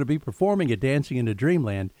acts that are going to be performing at Dancing into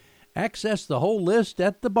Dreamland, access the whole list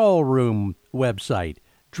at the Ballroom website,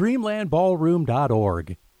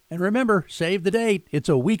 dreamlandballroom.org. And remember, save the date. It's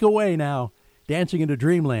a week away now. Dancing into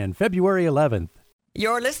Dreamland, February 11th.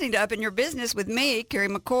 You're listening to Up in Your Business with me, Carrie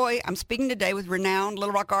McCoy. I'm speaking today with renowned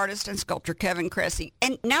Little Rock artist and sculptor Kevin Cressy.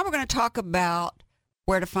 And now we're going to talk about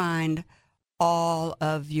where to find all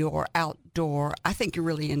of your outdoor. I think you're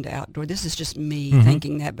really into outdoor. This is just me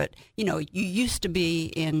thinking that. But, you used to be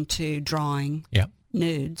into drawing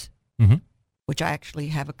nudes, which I actually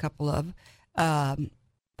have a couple of.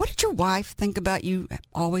 What did your wife think about you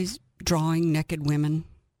always drawing naked women?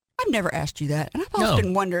 I've never asked you that, and I've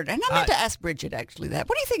often wondered, and I meant to ask Bridget actually that.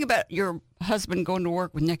 What do you think about your husband going to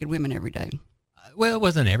work with naked women every day? Well, it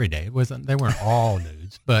wasn't every day. They weren't all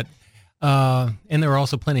nudes, but and there were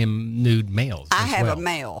also plenty of nude males. I as have well. a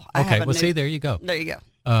male. Okay, well, see, there you go. There you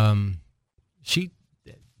go. She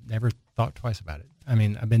never thought twice about it. I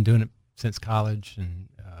mean, I've been doing it since college, and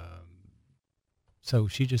so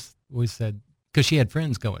she just always said, because she had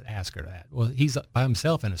friends go and ask her that. Well, he's by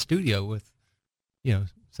himself in a studio with,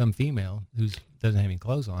 some female who doesn't have any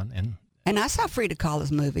clothes on, And I saw Frida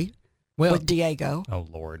Kahlo's movie well, with Diego. Oh,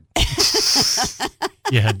 Lord.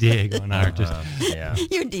 yeah, Diego and I are just, Yeah.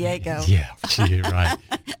 You and Diego. yeah, you're right.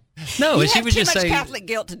 No, You she have would too just much say Catholic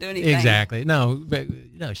guilt to do anything. exactly. No, but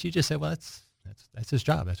no, she just said, well, that's his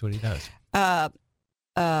job. That's what he does.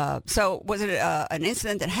 So was it an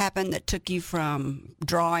incident that happened that took you from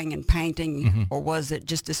drawing and painting, or was it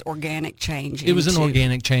just this organic change? It was an into-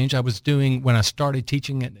 organic change. I was doing, when I started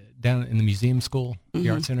teaching it down in the museum school, the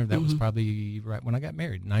art center, that was probably right when I got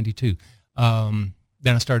married, 92.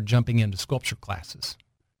 Then I started jumping into sculpture classes.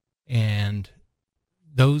 And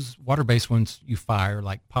those water-based ones you fire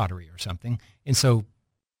like pottery or something. And so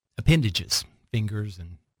appendages, fingers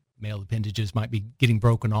and male appendages might be getting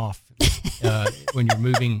broken off when you're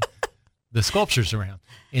moving the sculptures around.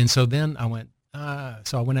 And so then I went out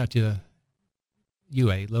to,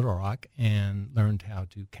 UA Little Rock and learned how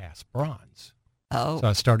to cast bronze. Oh, So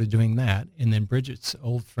I started doing that. And then Bridget's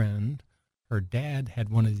old friend, her dad had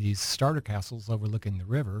one of these starter castles overlooking the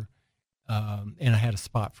river. And I had a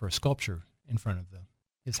spot for a sculpture in front of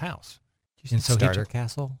his house. And so he Starter took-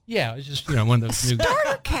 castle? Yeah, it was just, one of those new,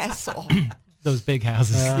 starter castle. those big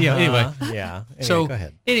houses. Yeah, anyway. Yeah. Anyway, So go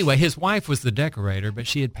ahead. anyway, his wife was the decorator, but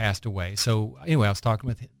she had passed away. So anyway, I was talking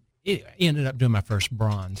with him. It ended up doing my first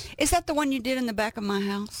bronze. Is that the one you did in the back of my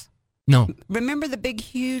house? No, Remember the big,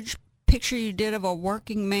 huge picture you did of a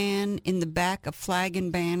working man in the back of Flag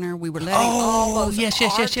and Banner? We were letting all those yes.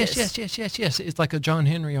 artists- It's like a John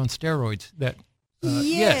Henry on steroids. That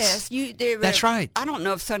Yes, That's right. I don't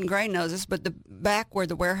know if Son Gray knows this, but the back where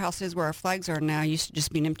the warehouse is, where our flags are now, used to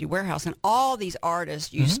just be an empty warehouse, and all these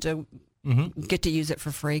artists used to get to use it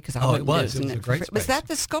for free because I Oh, it wouldn't was. using It was a for great free. Was space. that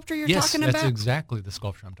the sculpture you're yes, talking that's about? exactly the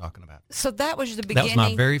sculpture I'm talking about. So that was the That beginning.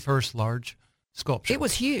 was my very first large sculpture. It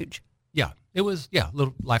was huge. Yeah, it was. Yeah, a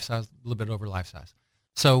little life size, a little bit over life size.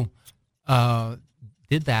 So,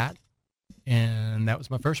 did that, and that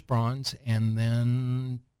was my first bronze. And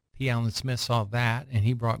then P. Allen Smith saw that, and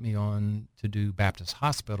he brought me on to do Baptist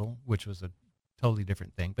Hospital, which was a totally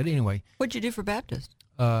different thing. But anyway, What'd you do for Baptist?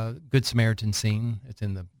 Good Samaritan scene. It's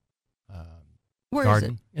in the Where is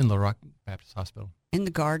garden it? in Little Rock Baptist Hospital. In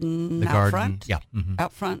the garden The out garden. front? Yeah. hmm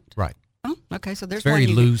Out front? Right. Oh, okay. So there's It's very one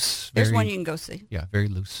you loose. There's very, one you can go see. Yeah, very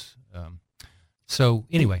loose. So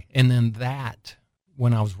anyway, and then that,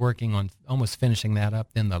 when I was working on almost finishing that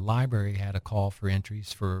up, then the library had a call for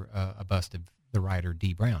entries for a bust of the writer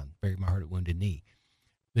D. Brown, Buried My Heart at Wounded Knee,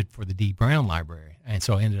 but for the D. Brown Library. And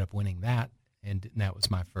so I ended up winning that, and that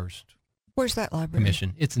was my first Where's that library?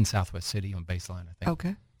 commission. It's in Southwest City on Baseline, I think.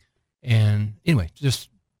 Okay. And anyway, just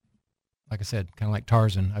like I said, kind of like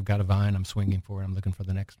Tarzan, I've got a vine I'm swinging for, and I'm looking for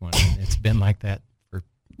the next one. And it's been like that for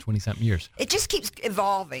 20-something years. It just keeps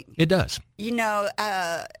evolving. It does. You know,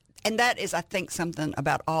 and that is, I think, something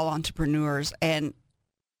about all entrepreneurs. And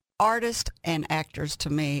artists and actors, to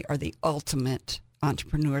me, are the ultimate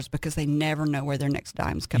entrepreneurs because they never know where their next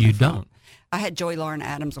dime's coming You from. don't. I had Joy Lauren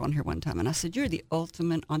Adams on here one time, and I said, you're the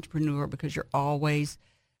ultimate entrepreneur because you're always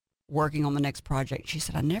working on the next project. She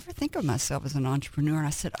said, I never think of myself as an entrepreneur. And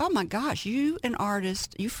I said, oh, my gosh, you an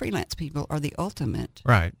artist, you freelance people are the ultimate.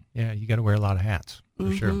 Right. Yeah, you got to wear a lot of hats,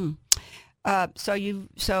 for sure. Mhm.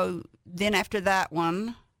 So then after that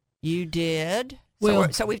one, you did.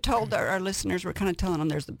 Well- so we've told our listeners, we're kind of telling them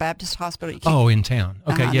there's the Baptist Hospital. You keep- Oh, in town.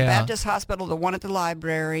 Okay, The yeah. Baptist Hospital, the one at the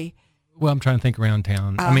library. Well, I'm trying to think around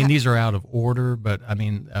town. I mean, these are out of order, but I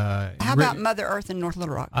mean, How about Mother Earth in North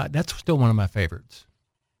Little Rock? that's still one of my favorites.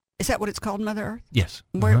 Is that what it's called, Mother Earth? Yes.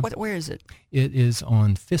 Where Uh-huh. where is it? It is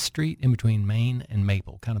on 5th Street in between Main and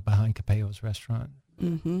Maple, kind of behind Capeo's restaurant.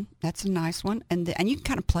 Mm-hmm. That's a nice one, and you can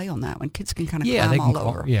kind of play on that one. Kids can kind of Yeah, climb they can all call.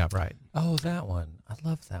 over. Yeah, right. Oh, that one. I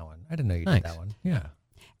love that one. I didn't know you Thanks. did that one. Yeah.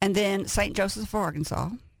 And then St. Joseph of Arkansas,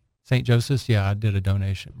 St. Joseph's, yeah, I did a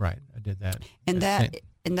donation. Right, I did that. and At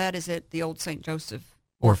that is at the old St. Joseph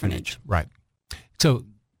Orphanage. Right. So,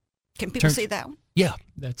 Can people Turn- see that one? yeah,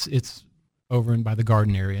 it's over in by the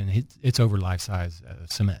garden area, and it's over life-size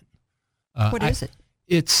cement. What is it?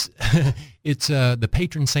 It's it's the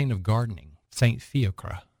patron saint of gardening, Saint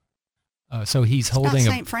Fiacre. So he's It's not holding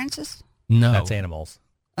St. Francis? no, That's animals.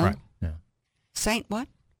 Oh. right. Yeah. Saint what?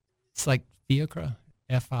 It's like Fiacre,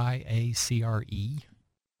 Fiacre.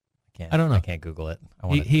 Can't, I don't know. I can't Google it. I He,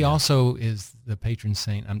 wanna- he yeah. also is the patron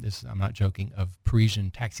saint. I'm not joking, of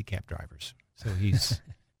Parisian taxi cab drivers. So he's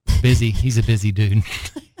busy. He's a busy dude.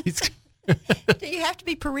 He's, Do you have to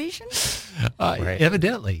be Parisian? Right.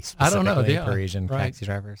 Evidently, I don't know. Specifically Yeah, Parisian right. taxi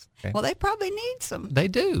drivers. Okay. Well, they probably need some. They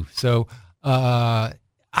do. So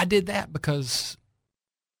I did that because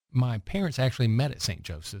my parents actually met at St.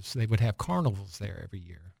 Joseph's. They would have carnivals there every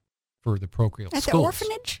year for the parochial At schools. the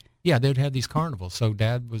orphanage? Yeah, they would have these carnivals. So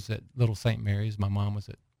Dad was at Little St. Mary's. My mom was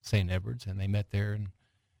at St. Edward's, and they met there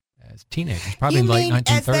as teenagers, probably You in the late mean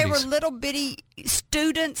 1930s. as they were little bitty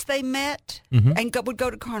students they met Mhm. and would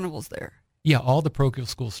go to carnivals there? Yeah, all the parochial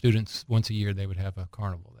school students, once a year, they would have a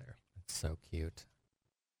carnival there. That's so cute.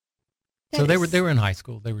 So That they is- were in high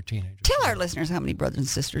school. They were teenagers. Tell our listeners how many brothers and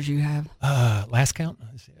sisters you have. Last count,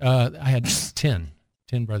 I had 10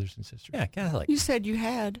 brothers and sisters. Yeah, kind of like You said you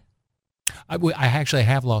had. I actually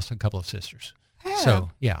have lost a couple of sisters. Have.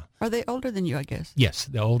 So, yeah. Are they older than you, I guess? Yes,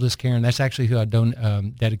 the oldest, Karen, that's actually who I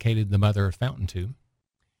dedicated the Mother Earth Fountain to.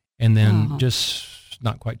 And then Uh-huh. just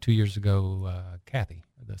not quite 2 years ago, Kathy,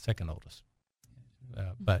 the second oldest.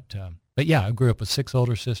 But yeah, I grew up with 6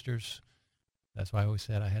 older sisters. That's why I always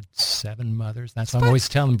said I had 7 mothers. That's why I'm always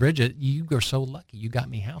telling Bridget, you are so lucky you got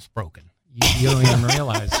me housebroken. You don't even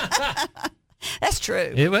realize. That's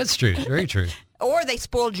true. It was true. Very true. Or they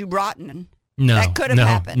spoiled you rotten. No, That could have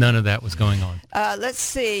happened. None of that was going on. Let's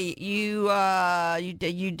see. You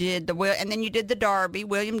did the and then you did the Darby,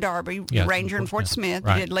 William Darby, Yeah, Ranger in Fort yeah, Smith.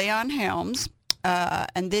 right. You did Leon Helms,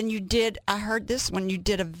 and then you did. I heard this one. You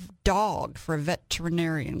did a dog for a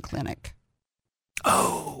veterinarian clinic.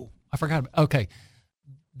 Oh, I forgot. Okay,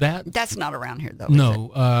 That's not around here though. Is it?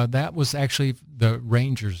 no, that was actually the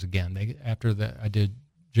Rangers again. After that, I did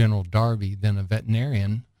General Darby, then a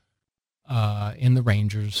veterinarian. In the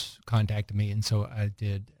Rangers contacted me, and so I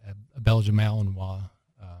did a Belgian Malinois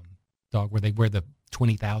dog where they wear the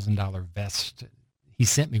 $20,000 vest. He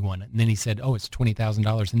sent me one, and then he said, "Oh, it's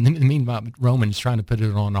 $20,000." And then meanwhile, Roman's trying to put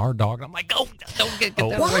it on our dog. I'm like, "Oh, don't get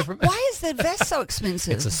that away from me." Why is that vest so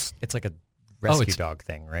expensive? It's like a rescue it's- dog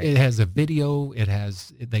thing, right? It has a video.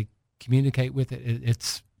 They communicate with it.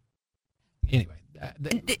 It's anyway.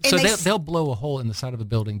 And So they they'll blow a hole in the side of a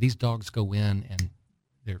building. These dogs go in and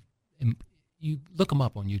you look them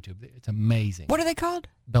up on YouTube. It's amazing. What are they called?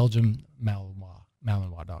 Belgian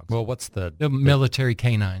Malinois dogs. Well, what's the Military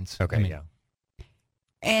canines. Okay, I mean, yeah.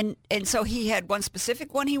 And so he had one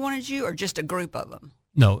specific one he wanted you, or just a group of them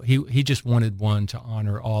No, he just wanted one to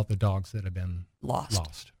honor all the dogs that have been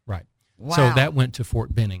lost? Right. Wow. So that went to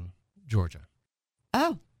Fort Benning, Georgia.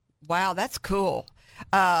 Oh, wow, that's cool.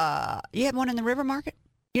 You have one in the River Market?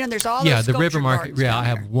 You know, there's all Yeah, those the River sculpture Market. gardens Yeah, down I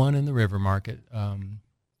have there. one in the River Market.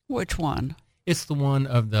 Which one? It's the one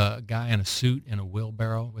of the guy in a suit and a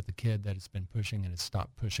wheelbarrow with the kid that has been pushing and has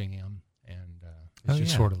stopped pushing him, and it's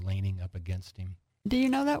just sort of leaning up against him. Do you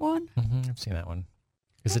know that one? I've seen that one.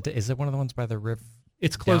 Is it one of the ones by the river?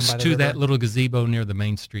 It's Down close by the to that river? little gazebo near the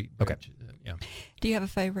Main Street Okay. bridge. Yeah. Do you have a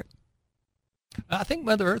favorite? I think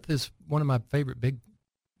Mother Earth is one of my favorite big,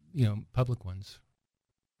 public ones.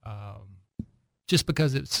 Just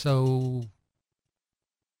because it's so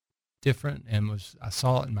different and I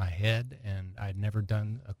saw it in my head, and I'd never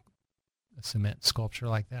done a cement sculpture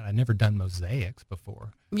like that. I'd never done mosaics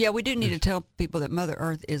before. Yeah, we do need to tell people that Mother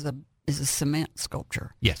Earth is a cement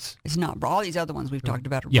sculpture. Yes. It's not all these other ones we've talked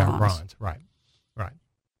about are Yeah, bronze. bronze. Right.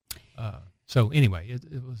 So anyway,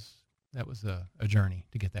 that was a journey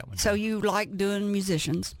to get that one. So done. you like doing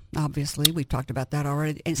musicians, obviously. We've talked about that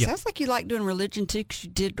already. And it Yeah. sounds like you like doing religion too, because you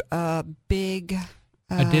did a big...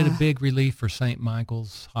 I did a big relief for St.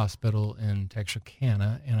 Michael's Hospital in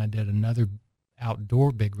Texarkana, and I did another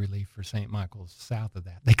outdoor big relief for St. Michael's south of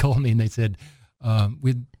that. They called me and they said,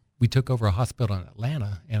 we took over a hospital in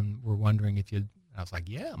Atlanta, and we're wondering if you'd... I was like,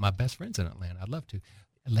 yeah, my best friend's in Atlanta. I'd love to.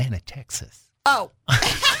 Atlanta, Texas. Oh.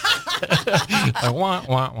 Like, wah,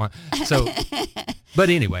 wah, wah. So, but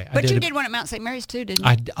anyway. But you did one at Mount St. Mary's too, didn't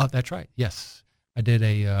you? Oh, that's right. Yes. I did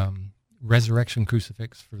a resurrection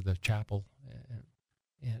crucifix for the chapel.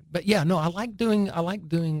 But yeah, no, I like doing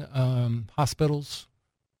hospitals,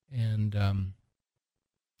 and I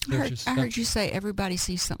heard you say everybody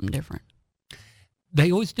sees something different.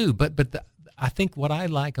 They always do, but I think what I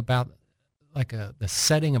like about the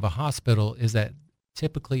setting of a hospital is that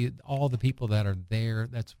typically all the people that are there,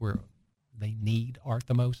 that's where they need art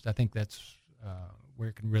the most. I think that's where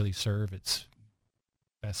it can really serve its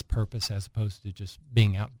best purpose, as opposed to just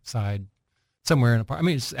being outside somewhere in a park. I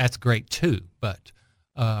mean, that's great too, but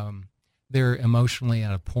they're emotionally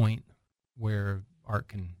at a point where art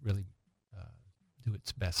can really do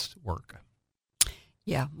its best work.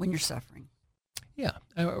 Yeah, when you're suffering. Yeah,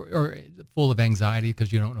 or full of anxiety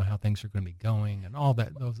because you don't know how things are going to be going, and all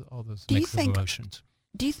those mix of emotions.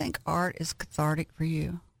 Do you think art is cathartic for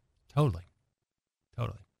you? Totally.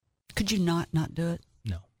 Could you not do it?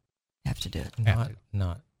 No. You have to do it.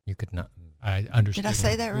 You could not. I understood. Did I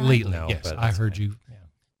say that right? Completely. No, yes, but I that's heard fine. you. Yeah.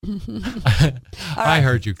 I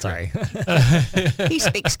heard you. Sorry. He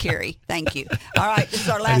speaks Carrie. Thank you. All right, this is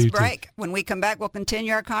our do last too. break. When we come back, we'll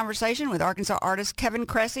continue our conversation with Arkansas artist Kevin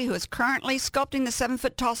Cressy, who is currently sculpting the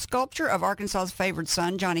 7-foot-tall sculpture of Arkansas's favored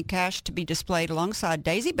son, Johnny Cash, to be displayed alongside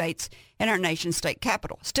Daisy Bates in our nation's state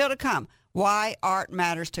capitol. Still to come, why art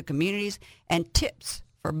matters to communities and tips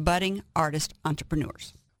for budding artist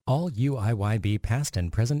entrepreneurs. All UIYB past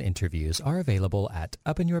and present interviews are available at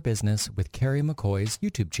Up in Your Business with Carrie McCoy's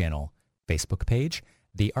YouTube channel, Facebook page,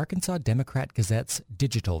 the Arkansas Democrat Gazette's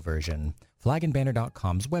digital version,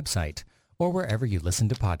 flagandbanner.com's website, or wherever you listen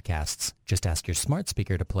to podcasts. Just ask your smart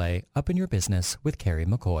speaker to play Up in Your Business with Carrie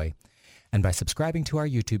McCoy. And by subscribing to our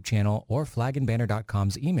YouTube channel or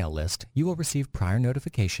flagandbanner.com's email list, you will receive prior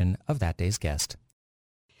notification of that day's guest.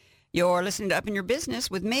 You're listening to Up in Your Business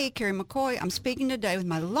with me, Carrie McCoy. I'm speaking today with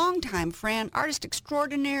my longtime friend, artist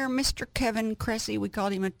extraordinaire, Mr. Kevin Cressy. We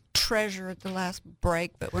called him a treasure at the last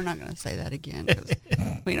break, but we're not going to say that again because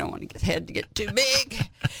we don't want his head to get too big.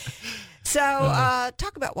 So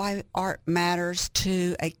talk about why art matters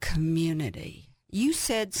to a community. You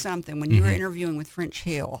said something when you were interviewing with French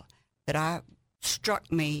Hill that struck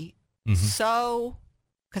me so,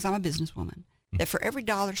 because I'm a businesswoman, that for every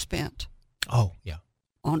dollar spent Oh, yeah.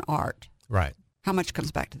 on art, Right. how much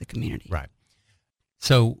comes back to the community? Right.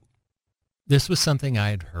 So this was something I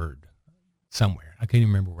had heard somewhere. I can't even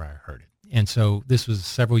remember where I heard it. And so this was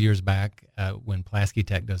several years back when Pulaski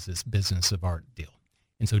Tech does this business of art deal.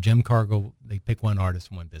 And so Jim Cargill, they pick one artist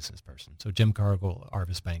and one business person. So Jim Cargill,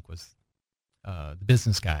 Arvis Bank, was the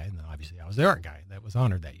business guy. And then obviously I was the art guy that was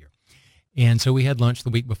honored that year. And so we had lunch the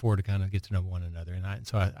week before to kind of get to know one another. And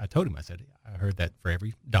so I told him, I said, I heard that for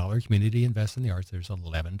every dollar community invests in the arts, there's an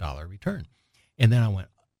 $11 return. And then I went,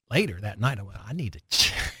 later that night, I went, I need to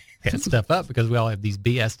check that stuff up because we all have these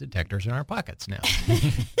BS detectors in our pockets now.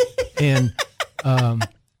 And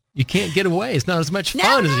you can't get away. It's not as much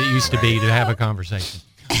fun as it used to be to have a conversation.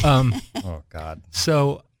 Oh, God.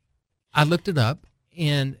 So I looked it up,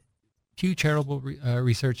 and Pew Charitable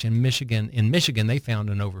Research in Michigan, they found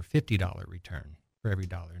an over $50 return for every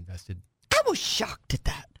dollar invested. I was shocked at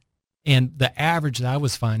that. And the average that I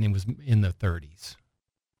was finding was in the 30s.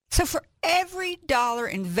 So for every dollar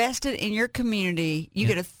invested in your community, you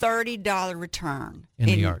get a $30 return. In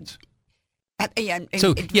the arts. And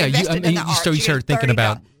So, yeah, you you start thinking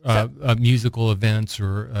about musical events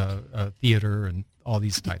or theater and all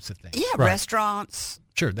these types of things. Yeah, Right. restaurants.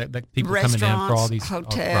 Sure, that people coming in for all these.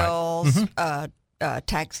 hotels, right.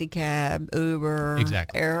 taxi cab, Uber,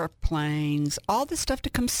 Exactly. airplanes, all this stuff to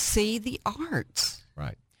come see the arts.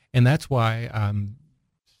 Right. And that's why I'm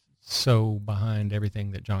so behind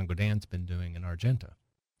everything that John Godin's been doing in Argenta,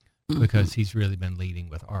 because he's really been leading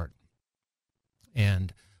with art.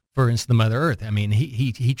 And for instance, the Mother Earth, I mean,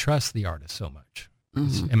 he trusts the artist so much.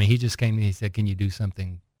 I mean, he just came and he said, can you do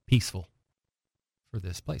something peaceful for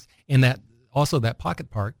this place? And that also that pocket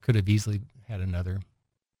park could have easily had another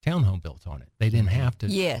townhome built on it. They didn't have to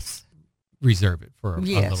Yes, reserve it for a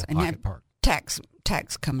little and pocket had park. tax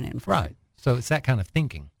coming in from Right. it. So it's that kind of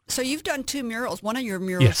thinking. So you've done 2 murals. One of your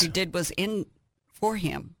murals Yes. you did was in for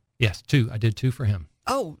him. Yes, 2. I did 2 for him.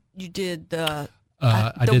 Oh, you did the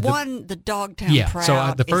I did the Dogtown Yeah, Proud.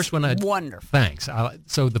 so the first is one wonderful. Thanks.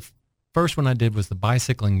 So the first one I did was the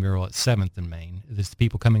bicycling mural at 7th and Main. This is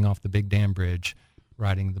people coming off the Big Dam Bridge,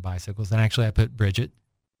 riding the bicycles. And actually I put Bridget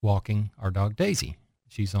walking our dog Daisy.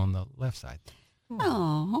 She's on the left side.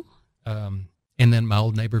 Oh, And then my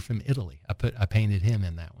old neighbor from Italy, I painted him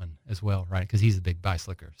in that one as well, right? Because he's a big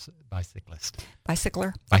bicyclist.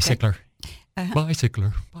 bicycler. Bicycler. Uh-huh.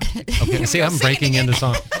 Bicycler. Okay, see, I'm breaking into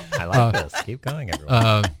song. I like this. Keep going,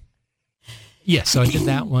 everyone. Yeah, so I did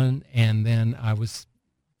that one, and then I was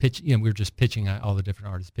pitching. We were just pitching all the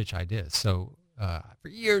different artists' pitch ideas. So for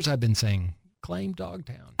years, I've been saying, "Claim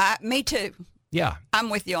Dogtown." Me too. Yeah, I'm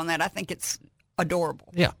with you on that. I think it's adorable.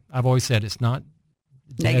 yeah. I've always said it's not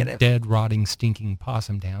Negative. dead, rotting, stinking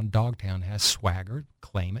possum town. Dogtown has swagger.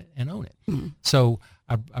 Claim it and own it. So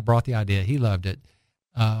I brought the idea. He loved it.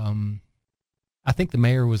 I think the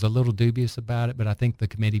mayor was a little dubious about it, but I think the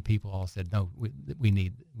committee people all said, no, we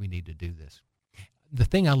need to do this. The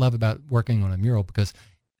thing I love about working on a mural, because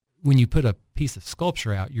when you put a piece of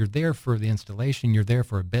sculpture out, you're there for the installation, you're there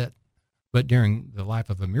for a bit, but during the life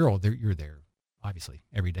of a mural, you're there, obviously,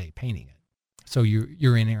 every day painting it. So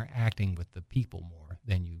you're interacting with the people more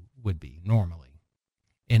than you would be normally.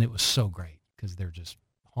 And it was so great because they're just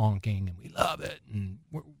honking and we love it. And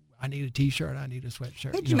I need a T-shirt, I need a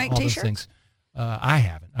sweatshirt. Did you make all those T-shirts? things. I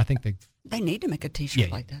haven't. I think They need to make a T-shirt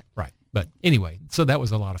yeah, like that. right. But anyway, so that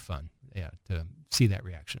was a lot of fun, to see that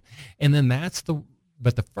reaction. And then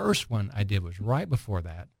but the first one I did was right before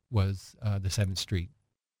that was the 7th Street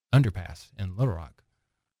underpass in Little Rock.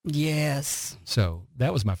 Yes. So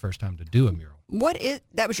that was my first time to do a mural.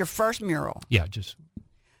 That was your first mural? Yeah, just,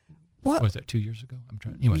 What? was that 2 years ago? I'm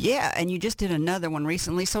trying, anyway. Yeah, and you just did another one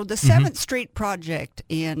recently. So the 7th Street project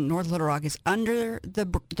in North Little Rock is under the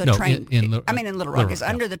No, train. in Little Rock is yeah.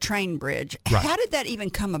 under the train bridge. Right. How did that even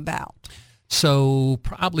come about? So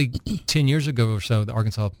probably 10 years ago or so, the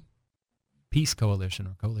Arkansas Peace Coalition,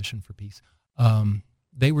 or Coalition for Peace,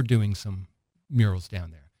 they were doing some murals down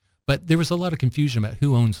there. But there was a lot of confusion about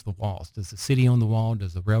who owns the walls. Does the city own the wall?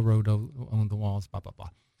 Does the railroad own the walls? Blah, blah, blah.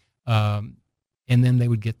 And then they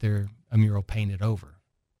would get a mural painted over.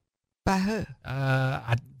 By who?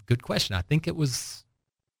 Good question. I think it was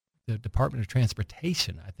the Department of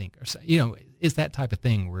Transportation, I think. Or, it's that type of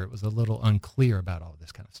thing where it was a little unclear about all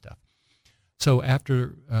this kind of stuff. So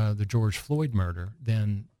after the George Floyd murder,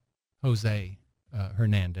 then Jose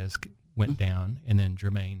Hernandez went down, and then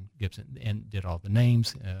Jermaine Gibson and did all the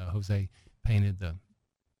names. Jose painted the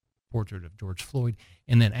portrait of George Floyd.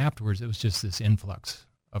 And then afterwards, it was just this influx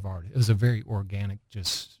of art. It was a very organic,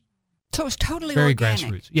 just So it was totally very organic.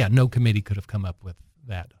 grassroots. Yeah, no committee could have come up with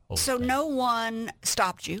that whole So thing. no one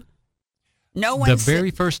stopped you? No one The said-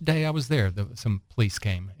 very first day I was there, some police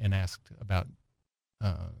came and asked about,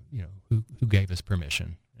 who gave us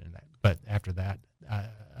permission. And that. But after that,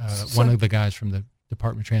 one of the guys from the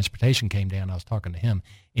Department of Transportation came down. I was talking to him,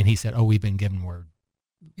 and he said, "Oh, we've been given word.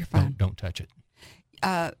 You're fine. Don't touch it."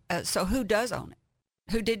 So who does own it?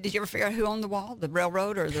 Who did you ever figure out who owned the wall? The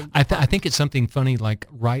railroad or the... I think it's something funny, like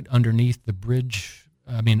right underneath the bridge.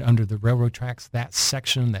 Under the railroad tracks, that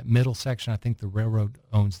section, that middle section, I think the railroad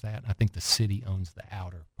owns that. I think the city owns the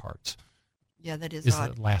outer parts. Yeah, that is Is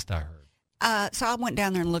odd. the last I heard. So I went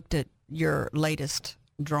down there and looked at your latest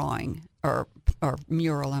drawing or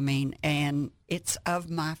mural, and it's of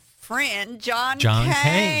my friend John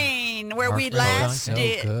Kane, where Our we friend last So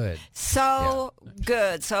did. good. So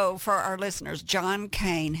good. So for our listeners, John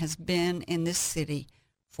Kane has been in this city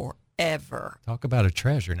forever. Talk about a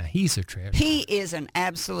treasure. Now, he's a treasure. He is an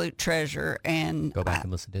absolute treasure, and Go back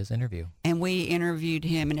and listen to his interview. and we interviewed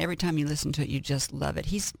him, and every time you listen to it, you just love it.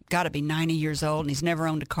 He's got to be 90 years old, and he's never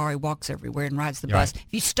owned a car. He walks everywhere and rides the You're bus. right.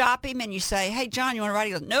 If you stop him and you say, "Hey, John, you want to ride?"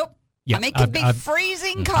 He goes, "Nope." Yeah, I mean, it could be I've-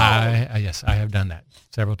 freezing cold. Yes, I have done that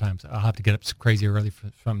several times. I'll have to get up crazy early for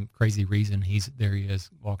some crazy reason. He is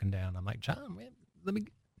walking down. I'm like, "John, man, let me."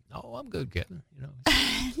 No, I'm good, Kevin.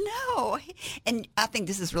 No. And I think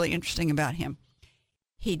this is really interesting about him.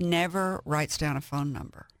 He never writes down a phone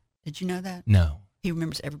number. Did you know that? No. He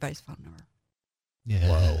remembers everybody's phone number. Yeah.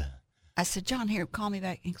 Whoa. I said, "John, here, call me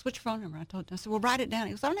back." He goes, "What's your phone number?" I told him. I said, "Well, write it down."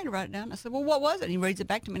 He goes, "I don't need to write it down." I said, "Well, what was it?" And he reads it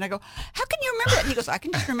back to me, and I go, "How can you remember that?" And he goes, "I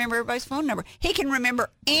can just remember everybody's phone number." He can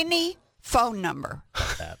remember any phone number.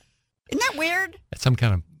 Isn't that weird? That's some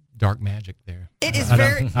kind of dark magic there. It is I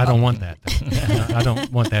very- don't want that. I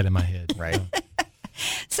don't want that in my head. Right.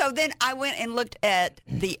 So then I went and looked at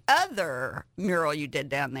the other mural you did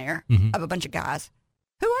down there Mhm. of a bunch of guys.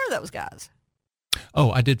 Who are those guys?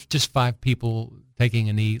 Oh, I did just 5 people taking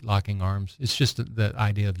a knee, locking arms. It's just the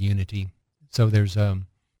idea of unity. So there's a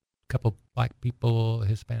couple black people, a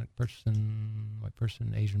Hispanic person, white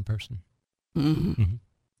person, Asian person. Mm-hmm. Mhm.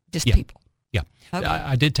 Just Yeah. people. Yeah. Okay.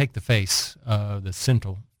 I did take the face, the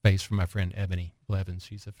central face from my friend Ebony Blevins.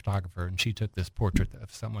 She's a photographer, and she took this portrait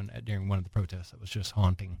of someone during one of the protests that was just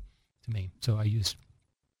haunting to me. So I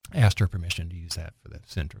asked her permission to use that for the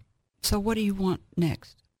center. So what do you want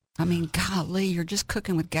next? I mean, golly, you're just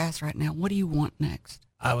cooking with gas right now. What do you want next?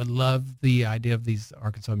 I would love the idea of these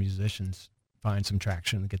Arkansas musicians find some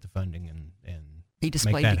traction and get the funding and Be make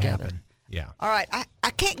displayed that together. happen. Yeah. All right, I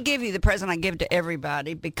can't give you the present I give to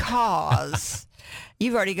everybody because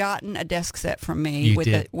you've already gotten a desk set from me You with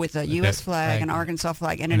did. a U.S. With that flag, an flag. Arkansas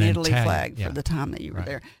flag, and And an an Italy Italian, flag yeah. for the time that you were Right.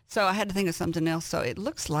 there. So I had to think of something else. So it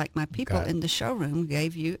looks like my people Got it. in the showroom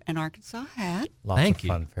gave you an Arkansas hat. Lots Thank of you.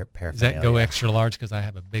 fun Does paraphernalia. that go extra large because I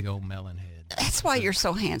have a big old melon head? That's why you're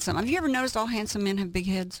so handsome. Have you ever noticed all handsome men have big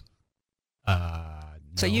heads?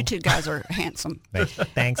 So No. you two guys are handsome.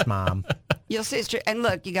 Thanks, Mom. You'll see it's true. And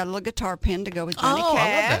look, you got a little guitar pin to go with Johnny Oh, I love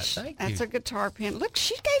that. Cash. Thank That's you. a guitar pin. Look,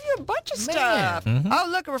 she gave you a bunch of Man. stuff. Mhm. Oh,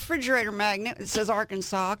 look, a refrigerator magnet that says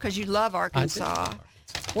Arkansas because you love Arkansas.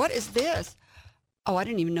 What is this? Oh, I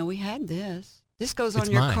didn't even know we had this. This goes It's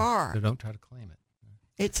on your mine, car. so don't try to claim it.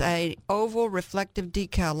 It's a oval reflective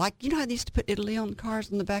decal. Like, you know how they used to put Italy on the cars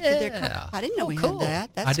in the back of their car? Yeah. I didn't know Oh, we cool.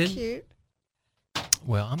 had that. I That's didn't- cute.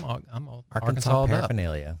 Well, I'm all Arkansas up.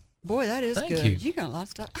 paraphernalia. Boy, that is Thank good. you. got a lot of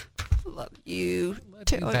stuff. I love you.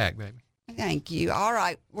 Let me back, baby. Thank you. All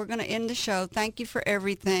right, we're going to end the show. Thank you for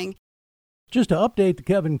everything. Just to update the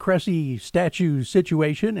Kevin Cressy statue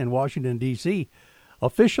situation in Washington, D.C.,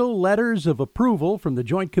 official letters of approval from the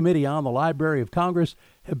Joint Committee on the Library of Congress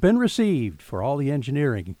have been received for all the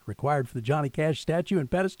engineering required for the Johnny Cash statue and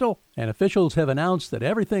pedestal, and officials have announced that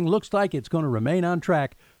everything looks like it's going to remain on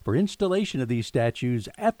track for installation of these statues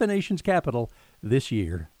at the nation's capital this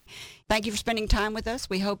year. Thank you for spending time with us.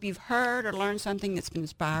 We hope you've heard or learned something that's been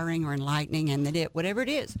inspiring or enlightening, and that it, whatever it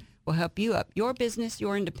is, will help you up your business,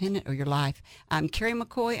 your independent, or your life. I'm Carrie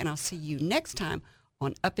McCoy, and I'll see you next time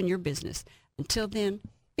on Up in Your Business. Until then,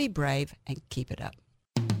 be brave and keep it up.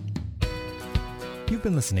 You've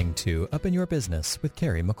been listening to Up in Your Business with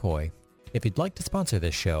Carrie McCoy. If you'd like to sponsor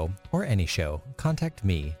this show or any show, contact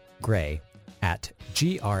me, Gray, at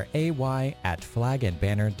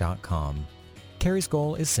gray@flagandbanner.com. Carrie's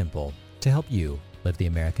goal is simple: to help you live the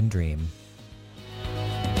American dream.